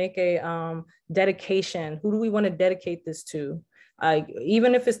 Let's make a dedication. Who do we want to dedicate this to?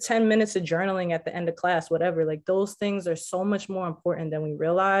 Even if it's 10 minutes of journaling at the end of class, whatever, like those things are so much more important than we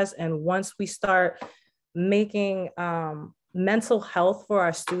realize. And once we start making mental health for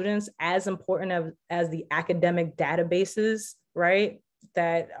our students as important as the academic databases, right,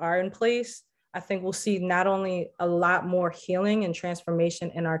 that are in place, I think we'll see not only a lot more healing and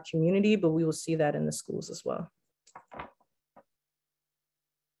transformation in our community, but we will see that in the schools as well.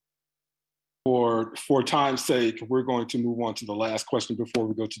 For time's sake, we're going to move on to the last question before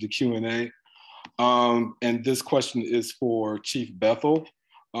we go to the Q&A. And this question is for Chief Bethel.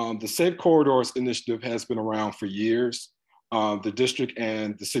 The Safe Corridors Initiative has been around for years. The district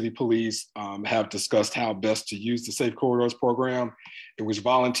and the city police have discussed how best to use the Safe Corridors program, in which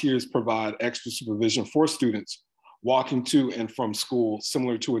volunteers provide extra supervision for students walking to and from school,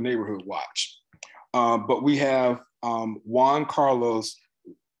 similar to a neighborhood watch. But we have Juan Carlos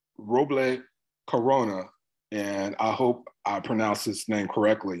Roble Corona, and I hope I pronounce his name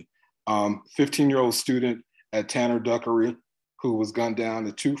correctly, 15-year-old student at Tanner Duckery, who was gunned down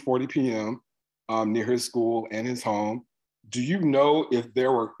at 2:40 p.m. Near his school and his home. Do you know if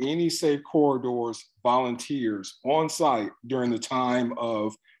there were any Safe Corridors volunteers on site during the time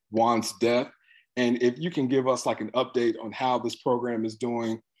of Juan's death? And if you can give us like an update on how this program is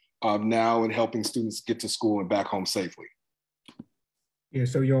doing now in helping students get to school and back home safely. Yeah,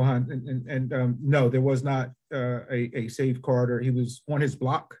 so Johan, no, there was not a safe corridor. He was on his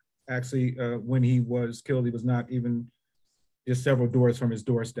block. Actually, when he was killed, he was not even just several doors from his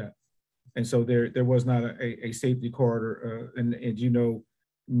doorstep. And so there was not a safety corridor. And you know,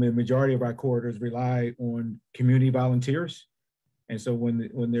 the majority of our corridors rely on community volunteers. And so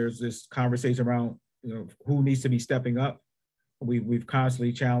when there's this conversation around, you know, who needs to be stepping up, we've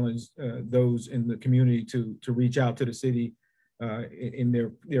constantly challenged those in the community to reach out to the city in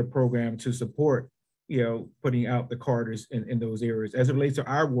their program to support, you know, putting out the corridors in those areas. As it relates to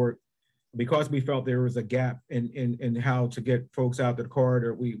our work, because we felt there was a gap in how to get folks out to the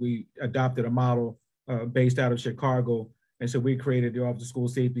corridor, we adopted a model based out of Chicago. And so we created the Office of School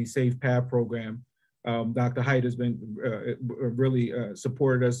Safety Safe Path program. Dr. Haidt has been really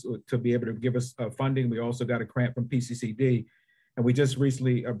supported us to be able to give us funding. We also got a grant from PCCD. And we just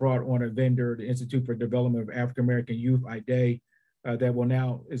recently brought on a vendor, the Institute for Development of African American Youth, IDE, that will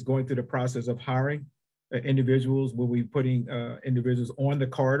now is going through the process of hiring individuals. We'll be putting individuals on the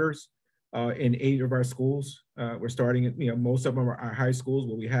corridors in 8 of our schools. We're starting at, you know, most of them are our high schools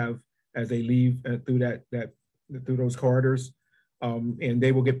where we have, as they leave through through those corridors, and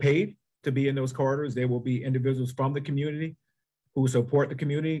they will get paid to be in those corridors. They will be individuals from the community who support the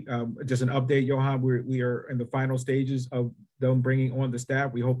community. Just an update, Johan, we are in the final stages of them bringing on the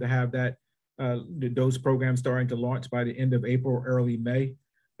staff. We hope to have that those programs starting to launch by the end of April, early May,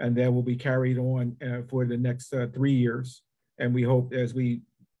 and that will be carried on for the next 3 years. And we hope as we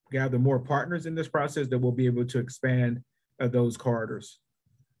gather more partners in this process that we'll be able to expand those corridors.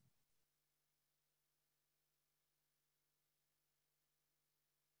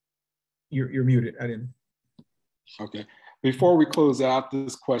 You're muted, I didn't. Okay, before we close out,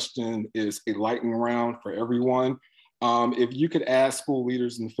 this question is a lightning round for everyone. If you could ask school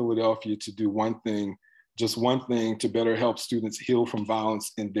leaders in Philadelphia to do one thing, just one thing to better help students heal from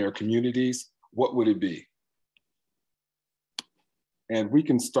violence in their communities, what would it be? And we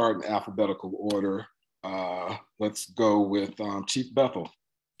can start in alphabetical order. Let's go with Chief Bethel.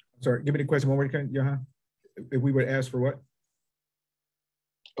 Sorry, give me the question one more time, Johan. If we would ask for what?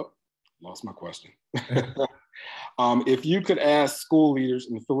 Oh, lost my question. If you could ask school leaders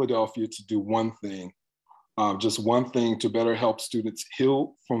in Philadelphia to do one thing, just one thing to better help students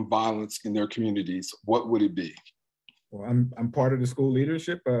heal from violence in their communities, what would it be? Well, I'm part of the school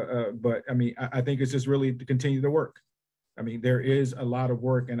leadership, but I mean, I think it's just really to continue the work. I mean, there is a lot of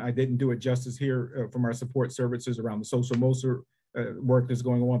work, and I didn't do it justice here from our support services around the social motor work that's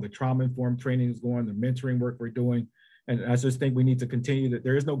going on, the trauma-informed training is going, the mentoring work we're doing. And I just think we need to continue that.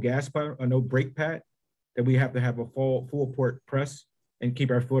 There is no gas pad or no brake pad, that we have to have a full port press and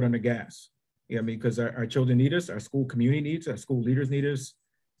keep our foot on the gas. Yeah, I mean, because our children need us, our school community needs us, our school leaders need us.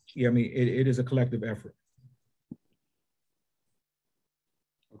 Yeah, I mean, it is a collective effort.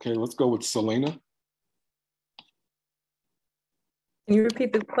 Okay, let's go with Selena. Can you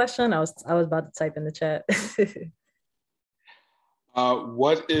repeat the question? I was about to type in the chat.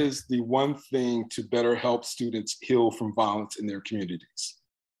 What is the one thing to better help students heal from violence in their communities?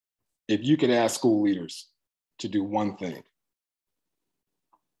 If you could ask school leaders to do one thing.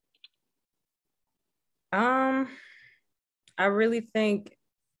 I really think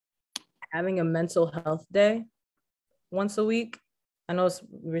having a mental health day once a week. I know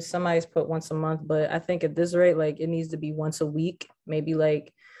somebody's put once a month, but I think at this rate, like it needs to be once a week, maybe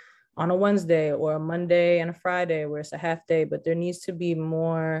like on a Wednesday or a Monday and a Friday where it's a half day, but there needs to be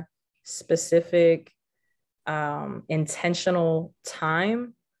more specific, intentional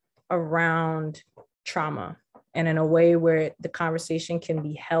time around trauma, and in a way where the conversation can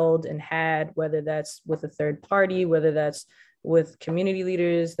be held and had, whether that's with a third party, whether that's with community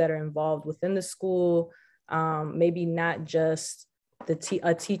leaders that are involved within the school, maybe not just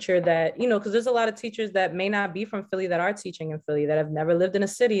a teacher that, you know, because there's a lot of teachers that may not be from Philly that are teaching in Philly, that have never lived in a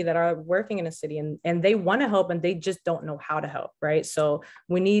city, that are working in a city, and they want to help and they just don't know how to help, right? So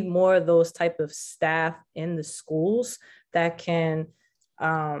we need more of those type of staff in the schools that can,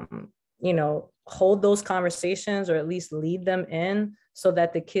 you know, hold those conversations or at least lead them in so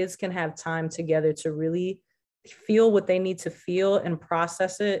that the kids can have time together to really feel what they need to feel and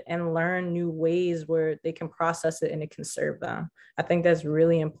process it and learn new ways where they can process it and it can serve them. I think that's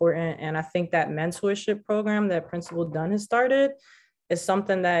really important. And I think that mentorship program that Principal Dunn has started is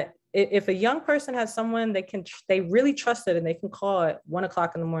something that if a young person has someone they really trust it and they can call at 1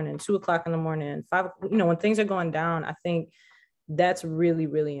 o'clock in the morning, 2 o'clock in the morning, 5, you know, when things are going down, I think that's really,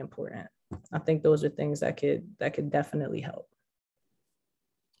 really important. I think those are things that could definitely help.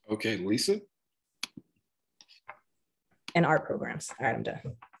 Okay, Lisa. And art programs. All right, I'm done.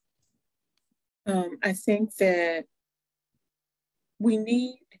 I think that We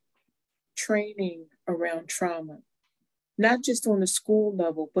need training around trauma, not just on the school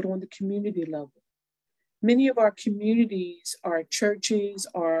level, but on the community level. Many of our communities, our churches,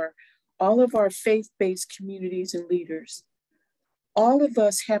 all of our faith-based communities and leaders, all of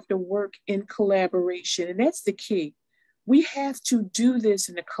us have to work in collaboration, and that's the key. We have to do this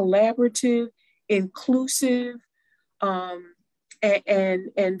in a collaborative, inclusive,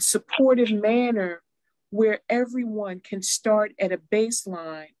 and supportive manner where everyone can start at a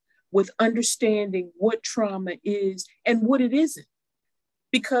baseline with understanding what trauma is and what it isn't.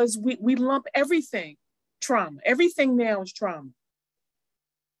 Because we lump everything trauma. Everything now is trauma.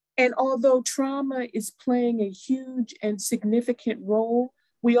 And although trauma is playing a huge and significant role,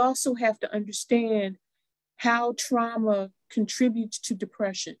 we also have to understand how trauma contributes to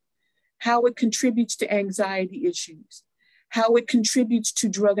depression, how it contributes to anxiety issues, how it contributes to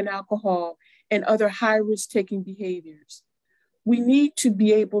drug and alcohol and other high-risk taking behaviors. We need to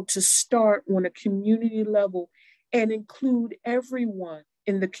be able to start on a community level and include everyone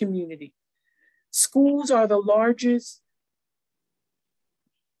in the community. Schools are the largest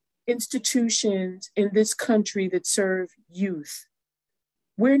institutions in this country that serve youth.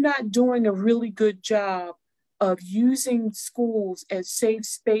 We're not doing a really good job of using schools as safe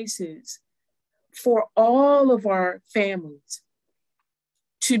spaces for all of our families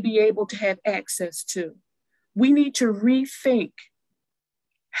to be able to have access to. We need to rethink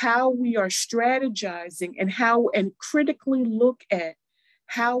how we are strategizing and critically look at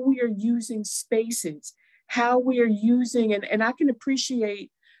how we are using spaces, how we are using, and I can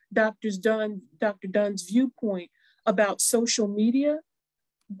appreciate Dr. Dunn's viewpoint about social media,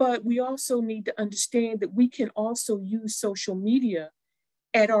 but we also need to understand that we can also use social media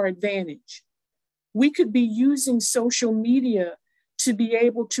at our advantage. We could be using social media to be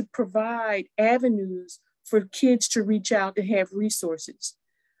able to provide avenues for kids to reach out and have resources.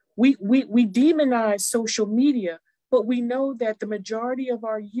 We demonize social media, but we know that the majority of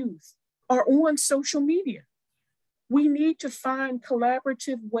our youth are on social media. We need to find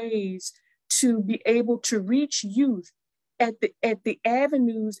collaborative ways to be able to reach youth at the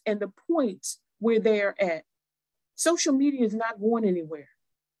avenues and the points where they are at. Social media is not going anywhere.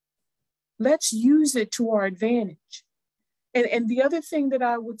 Let's use it to our advantage. And the other thing that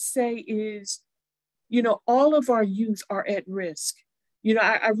I would say is, all of our youth are at risk.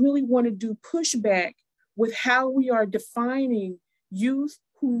 I really want to do pushback with how we are defining youth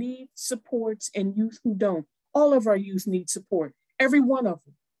who need supports and youth who don't. All of our youth need support, every one of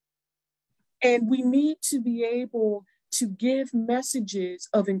them. And we need to be able to give messages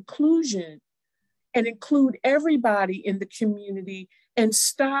of inclusion and include everybody in the community and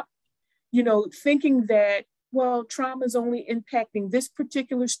stop, thinking that, well, trauma is only impacting this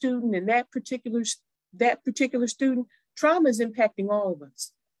particular student and that particular student. Trauma is impacting all of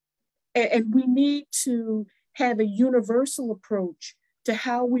us. And we need to have a universal approach to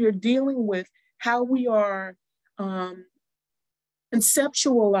how we are dealing with, how we are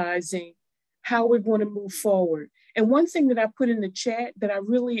conceptualizing how we're going to move forward. And one thing that I put in the chat that I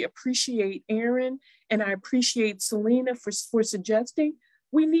really appreciate Aaron and I appreciate Selena for suggesting,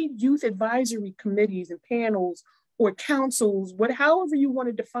 we need youth advisory committees and panels or councils, however you want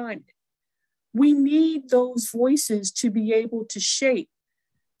to define it. We need those voices to be able to shape,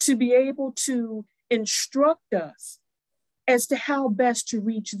 to be able to instruct us as to how best to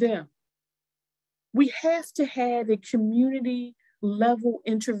reach them. We have to have a community level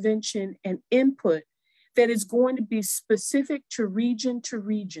intervention and input that is going to be specific to region to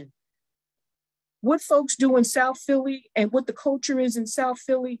region. What folks do in South Philly and what the culture is in South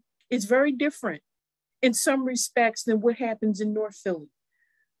Philly is very different in some respects than what happens in North Philly.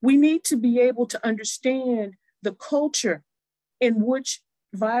 We need to be able to understand the culture in which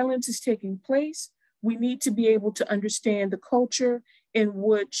violence is taking place. We need to be able to understand the culture in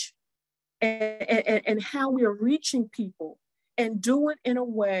which and how we are reaching people and do it in a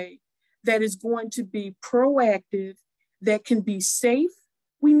way that is going to be proactive, that can be safe.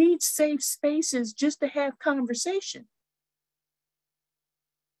 We need safe spaces just to have conversation.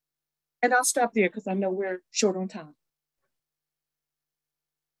 And I'll stop there because I know we're short on time.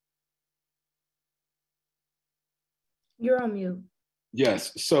 You're on mute.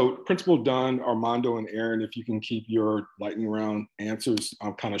 Yes, so Principal Dunn, Armando, and Aaron, if you can keep your lightning round answers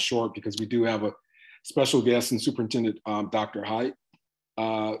kind of short because we do have a special guest and Superintendent Dr. Height.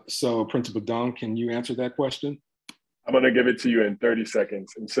 So Principal Dunn, can you answer that question? I'm gonna give it to you in 30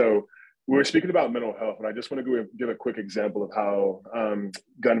 seconds. And so we were speaking about mental health, and I just want to give a quick example of how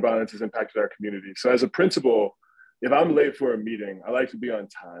gun violence has impacted our community. So as a principal, if I'm late for a meeting, I like to be on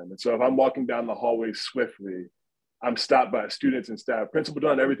time. And so if I'm walking down the hallway swiftly, I'm stopped by students and staff. Principal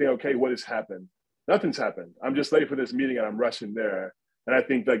Dunn, everything okay? What has happened? Nothing's happened. I'm just late for this meeting and I'm rushing there. And I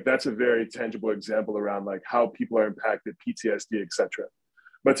think like that's a very tangible example around like how people are impacted, PTSD, et cetera.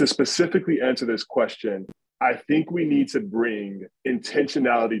 But to specifically answer this question, I think we need to bring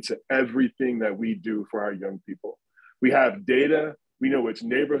intentionality to everything that we do for our young people. We have data, we know which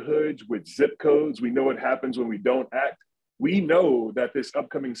neighborhoods, which zip codes, we know what happens when we don't act. We know that this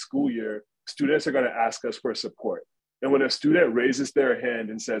upcoming school year, students are gonna ask us for support. And when a student raises their hand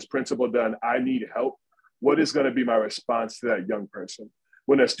and says, Principal Dunn, I need help, what is gonna be my response to that young person?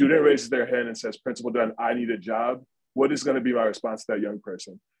 When a student raises their hand and says, Principal Dunn, I need a job, what is gonna be my response to that young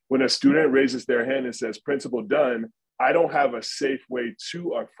person? When a student raises their hand and says, Principal Dunn, I don't have a safe way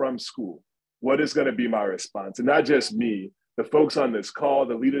to or from school, what is gonna be my response? And not just me, the folks on this call,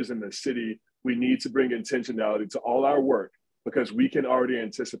 the leaders in the city, we need to bring intentionality to all our work because we can already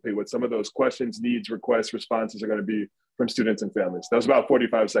anticipate what some of those questions, needs, requests, responses are gonna be from students and families. That was about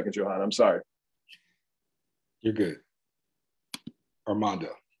 45 seconds, Johan, I'm sorry. You're good. Armando.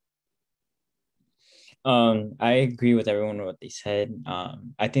 I agree with everyone what they said.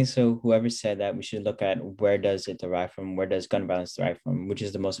 I think so. Whoever said that we should look at where does it derive from, where does gun violence derive from, which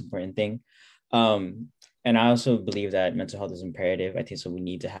is the most important thing. And I also believe that mental health is imperative. I think so. We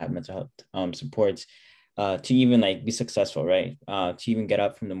need to have mental health supports to even like be successful, right? To even get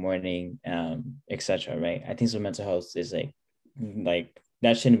up from the morning, etc. Right? I think so. Mental health is like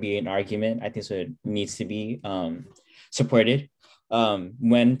that shouldn't be an argument. I think so. It needs to be supported.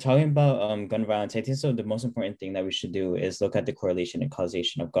 When talking about gun violence, I think so the most important thing that we should do is look at the correlation and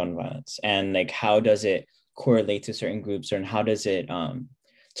causation of gun violence and like how does it correlate to certain groups and how does it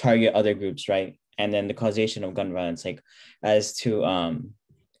target other groups, right? And then the causation of gun violence, like as to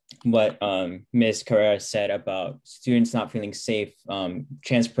what Ms. Carrera said about students not feeling safe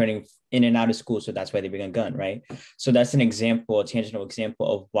transporting in and out of school, so that's why they bring a gun, right? So that's an example, a tangible example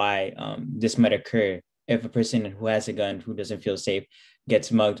of why this might occur. If a person who has a gun who doesn't feel safe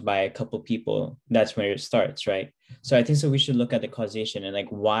gets mugged by a couple people, that's when it starts, right? So I think so we should look at the causation and like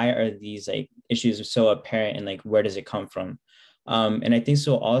why are these like issues so apparent and like where does it come from? And I think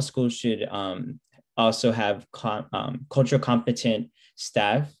so all schools should also have cultural competent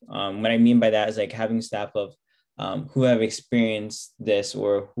staff. What I mean by that is like having staff of who have experienced this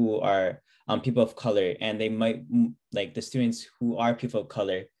or who are people of color, and they might like the students who are people of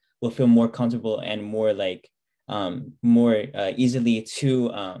color will feel more comfortable and more like more easily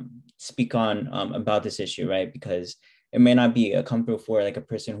to speak on about this issue, right? Because it may not be comfortable for like a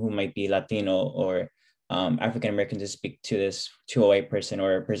person who might be Latino or African American to speak to this to a white person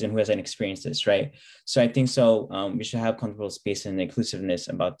or a person who hasn't experienced this, right? So I think so we should have comfortable space and inclusiveness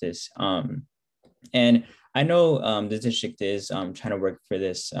about this. And I know the district is trying to work for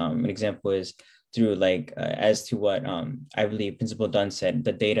this. An example is through like as to what I believe Principal Dunn said,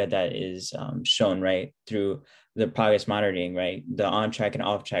 the data that is shown, right, through the progress monitoring, right, the on-track and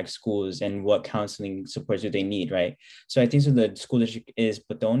off-track schools and what counseling supports do they need, right? So I think so the school district is,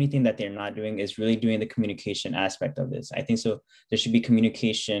 but the only thing that they're not doing is really doing the communication aspect of this. I think so there should be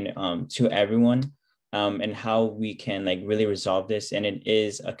communication to everyone and how we can like really resolve this. And it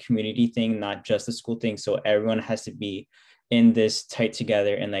is a community thing, not just a school thing. So everyone has to be in this tight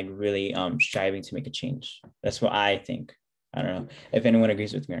together and like really striving to make a change. That's what I think. I don't know if anyone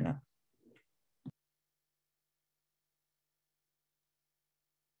agrees with me or not.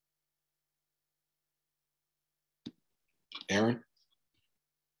 Aaron?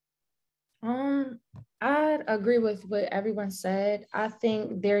 I'd agree with what everyone said. I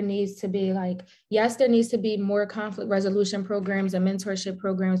think there needs to be like, yes, there needs to be more conflict resolution programs and mentorship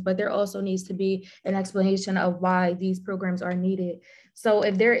programs, but there also needs to be an explanation of why these programs are needed. So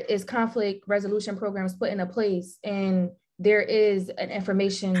if there is conflict resolution programs put into place and there is an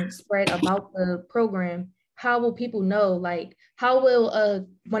information spread about the program, how will people know? Like, how will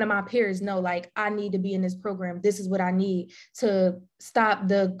one of my peers know, like, I need to be in this program. This is what I need to stop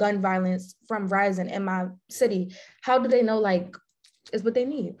the gun violence from rising in my city. How do they know, like, is what they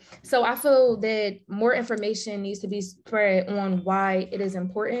need? So I feel that more information needs to be spread on why it is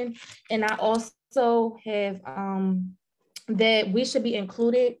important. And I also have that we should be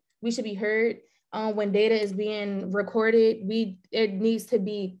included. We should be heard when data is being recorded.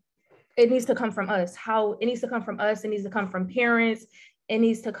 It needs to come from us. It needs to come from us. It needs to come from parents. It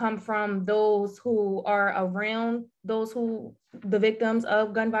needs to come from those who are around the victims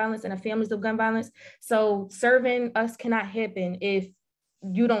of gun violence and the families of gun violence. So serving us cannot happen if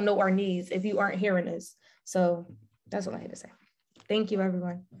you don't know our needs, if you aren't hearing us. So that's what I had to say. Thank you,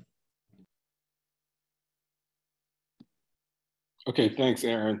 everyone. Okay, thanks,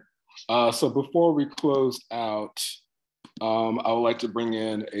 Aaron. So before we close out, I would like to bring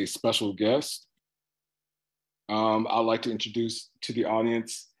in a special guest. I'd like to introduce to the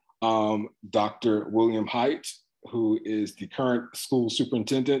audience Dr. William Haidt, who is the current school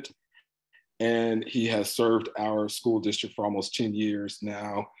superintendent, and he has served our school district for almost 10 years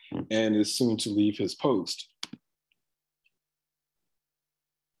now and is soon to leave his post.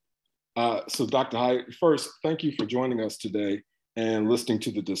 So Dr. Haidt, first, thank you for joining us today and listening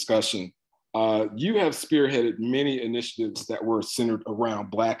to the discussion. You have spearheaded many initiatives that were centered around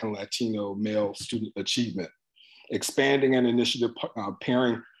Black and Latino male student achievement, expanding an initiative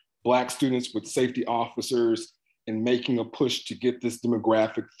pairing Black students with safety officers and making a push to get this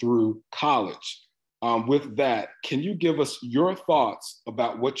demographic through college. With that, can you give us your thoughts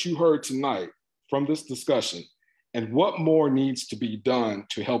about what you heard tonight from this discussion and what more needs to be done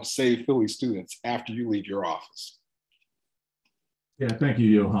to help save Philly students after you leave your office? Yeah, thank you,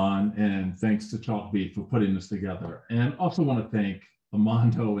 Johan, and thanks to Chalkbeat for putting this together. And also want to thank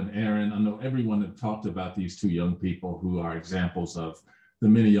Armando and Aaron. I know everyone have talked about these two young people who are examples of the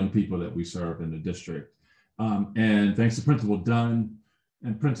many young people that we serve in the district. And thanks to Principal Dunn.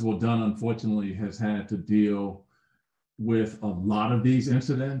 And Principal Dunn, unfortunately, has had to deal with a lot of these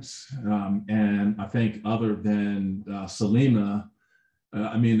incidents. And I think other than Selena,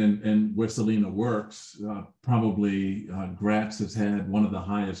 and where Selena works, probably Gratz has had one of the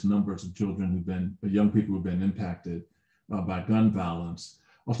highest numbers of children young people who've been impacted by gun violence.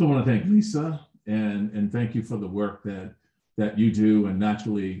 Also want to thank Lisa and thank you for the work that you do. And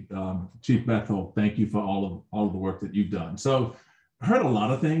naturally, Chief Bethel, thank you for all of the work that you've done. So I heard a lot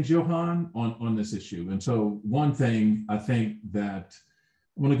of things, Johan, on this issue. And so one thing I think that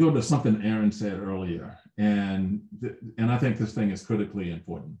I want to go to something Aaron said earlier, and I think this thing is critically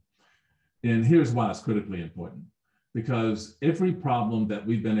important. And here's why it's critically important. Because every problem that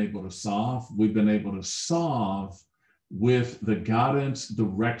we've been able to solve with the guidance,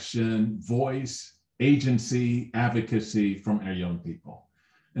 direction, voice, agency, advocacy from our young people.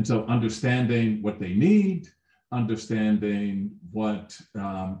 And so understanding what they need, understanding what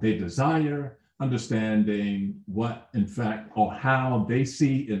they desire, understanding what, in fact, or how they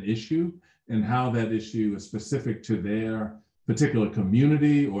see an issue and how that issue is specific to their particular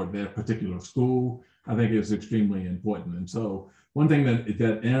community or their particular school, I think is extremely important. And so one thing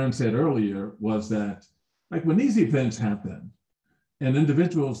that Aaron said earlier was that, like, when these events happen and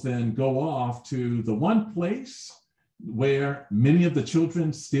individuals then go off to the one place where many of the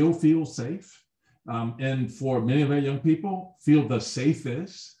children still feel safe, and for many of our young people feel the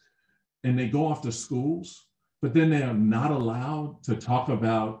safest, and they go off to schools, but then they are not allowed to talk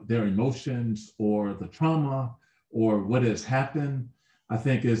about their emotions or the trauma or what has happened, I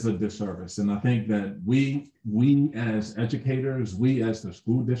think is a disservice. And I think that we as educators, we as the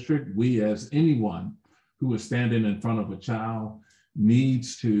school district, we as anyone who is standing in front of a child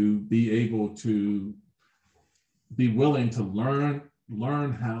needs to be able to be willing to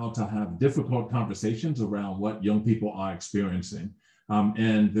learn how to have difficult conversations around what young people are experiencing.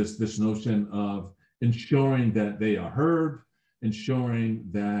 And this notion of ensuring that they are heard, ensuring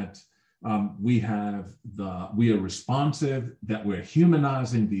that we are responsive, that we're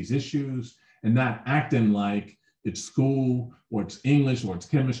humanizing these issues and not acting like it's school or it's English or it's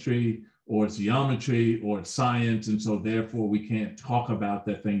chemistry or it's geometry or it's science. And so therefore we can't talk about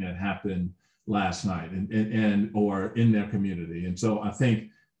that thing that happened last night and or in their community. And so I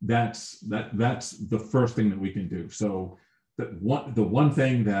think that's the first thing that we can do. So the one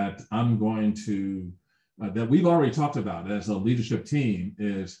thing that I'm going to, that we've already talked about as a leadership team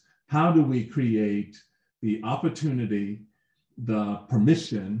is how do we create the opportunity, the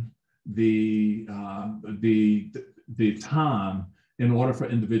permission, the time in order for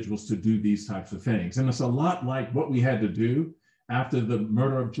individuals to do these types of things. And it's a lot like what we had to do after the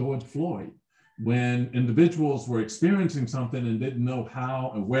murder of George Floyd, when individuals were experiencing something and didn't know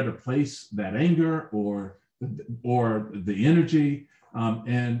how and where to place that anger or the energy.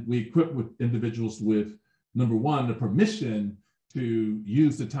 And we equip with individuals with, number one, the permission to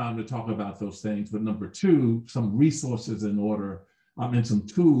use the time to talk about those things, but number two, some resources in order, and some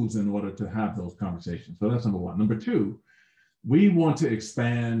tools in order to have those conversations. So that's number one. Number two, we want to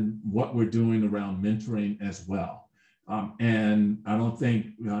expand what we're doing around mentoring as well. And I don't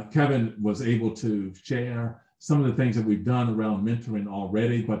think Kevin was able to share some of the things that we've done around mentoring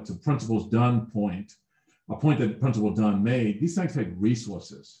already, but to Principal Dunn's point, a point that Principal Dunn made, these things take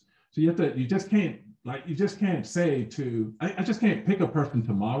resources. So you just can't say to, I just can't pick a person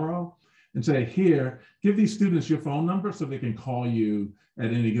tomorrow and say, here, give these students your phone number so they can call you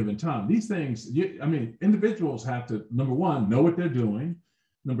at any given time. These things, individuals have to, number one, know what they're doing,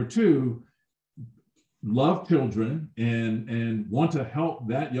 Number two, love children and want to help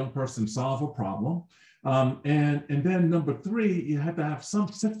that young person solve a problem. And then number three, you have to have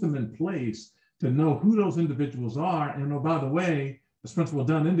some system in place to know who those individuals are. And oh, by the way, as Principal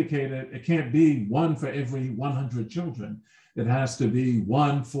Dunn indicated, it can't be one for every 100 children. It has to be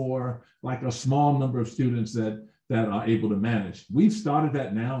one for like a small number of students that are able to manage. We've started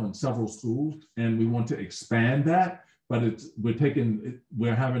that now in several schools, and we want to expand that, but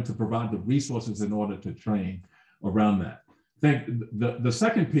we're having to provide the resources in order to train around that. I think the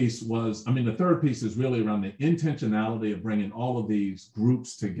second piece was, the third piece is really around the intentionality of bringing all of these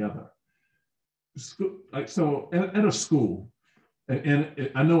groups together. So at a school,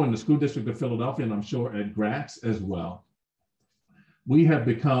 and I know in the school district of Philadelphia, and I'm sure at Gratz as well, we have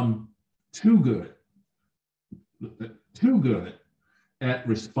become too good at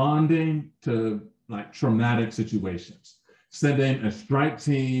responding to like traumatic situations, sending a strike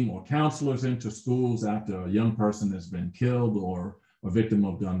team or counselors into schools after a young person has been killed or a victim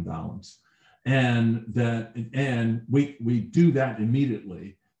of gun violence. And we do that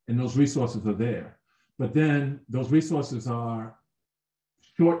immediately, and those resources are there. But then those resources are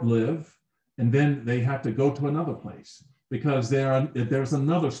short-lived, and then they have to go to another place because there's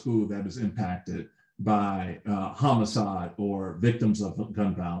another school that is impacted by homicide or victims of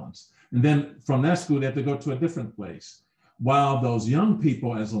gun violence. And then from that school, they have to go to a different place. While those young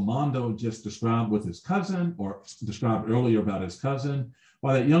people, as Armando just described with his cousin, or described earlier about his cousin,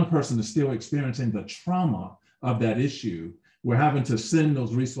 while that young person is still experiencing the trauma of that issue, we're having to send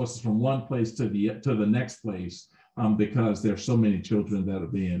those resources from one place to the next place because there's so many children that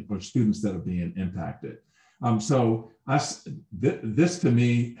are or students that are being impacted. So this to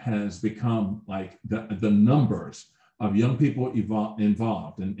me has become like the numbers of young people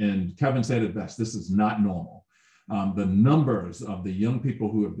involved. And Kevin said it best, this is not normal. The numbers of the young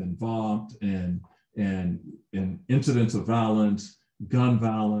people who have been involved in incidents of violence, gun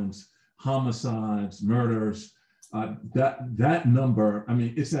violence, homicides, murders, that number,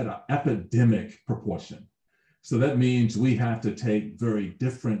 it's at an epidemic proportion. So that means we have to take very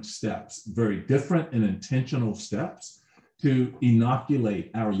different steps, very different and intentional steps to inoculate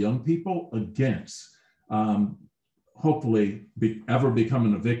our young people against hopefully ever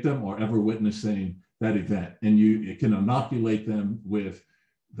becoming a victim or ever witnessing that event. And it can inoculate them with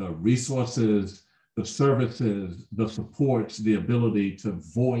the resources, the services, the supports, the ability to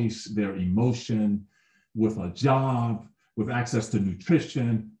voice their emotion, with a job, with access to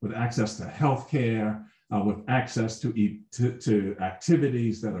nutrition, with access to healthcare, with access to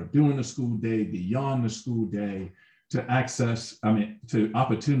activities that are during the school day, beyond the school day, to access, to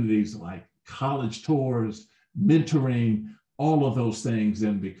opportunities like college tours, mentoring, all of those things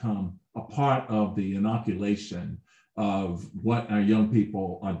then become a part of the inoculation of what our young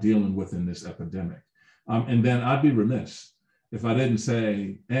people are dealing with in this epidemic. And then I'd be remiss if I didn't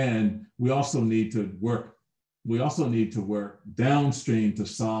say, and we also need to work downstream to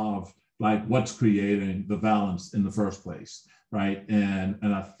solve like what's creating the violence in the first place, right? And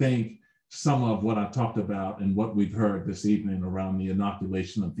I think some of what I talked about and what we've heard this evening around the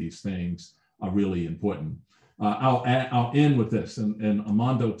inoculation of these things are really important. I'll end with this, and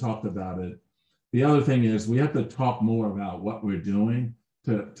Armando talked about it. The other thing is we have to talk more about what we're doing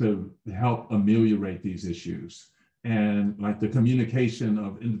to help ameliorate these issues, and like the communication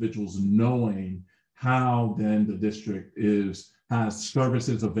of individuals knowing how then the district has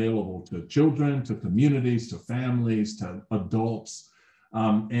services available to children, to communities, to families, to adults,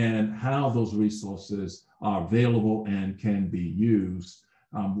 and how those resources are available and can be used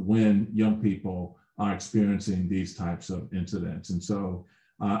when young people are experiencing these types of incidents. And so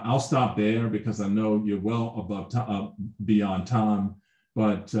I'll stop there because I know you're well above beyond time,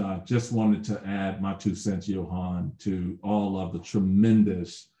 but just wanted to add my 2 cents, Johan, to all of the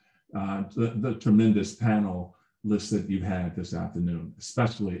tremendous panel list that you've had this afternoon,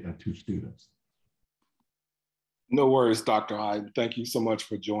 especially at 2 students. No worries, Dr. Hyde. Thank you so much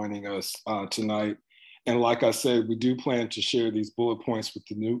for joining us tonight. And like I said, we do plan to share these bullet points with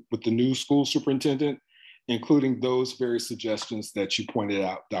the new school superintendent, including those very suggestions that you pointed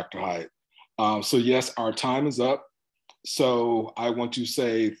out, Dr. Hyde. So yes, our time is up. So I want to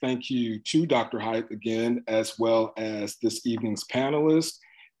say thank you to Dr. Hyde again, as well as this evening's panelists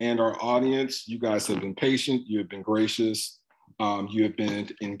and our audience. You guys have been patient, you have been gracious, you have been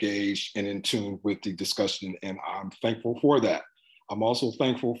engaged and in tune with the discussion, and I'm thankful for that. I'm also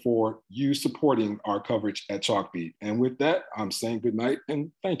thankful for you supporting our coverage at Chalkbeat. And with that, I'm saying good night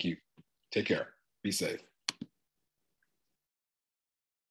and thank you. Take care. Be safe.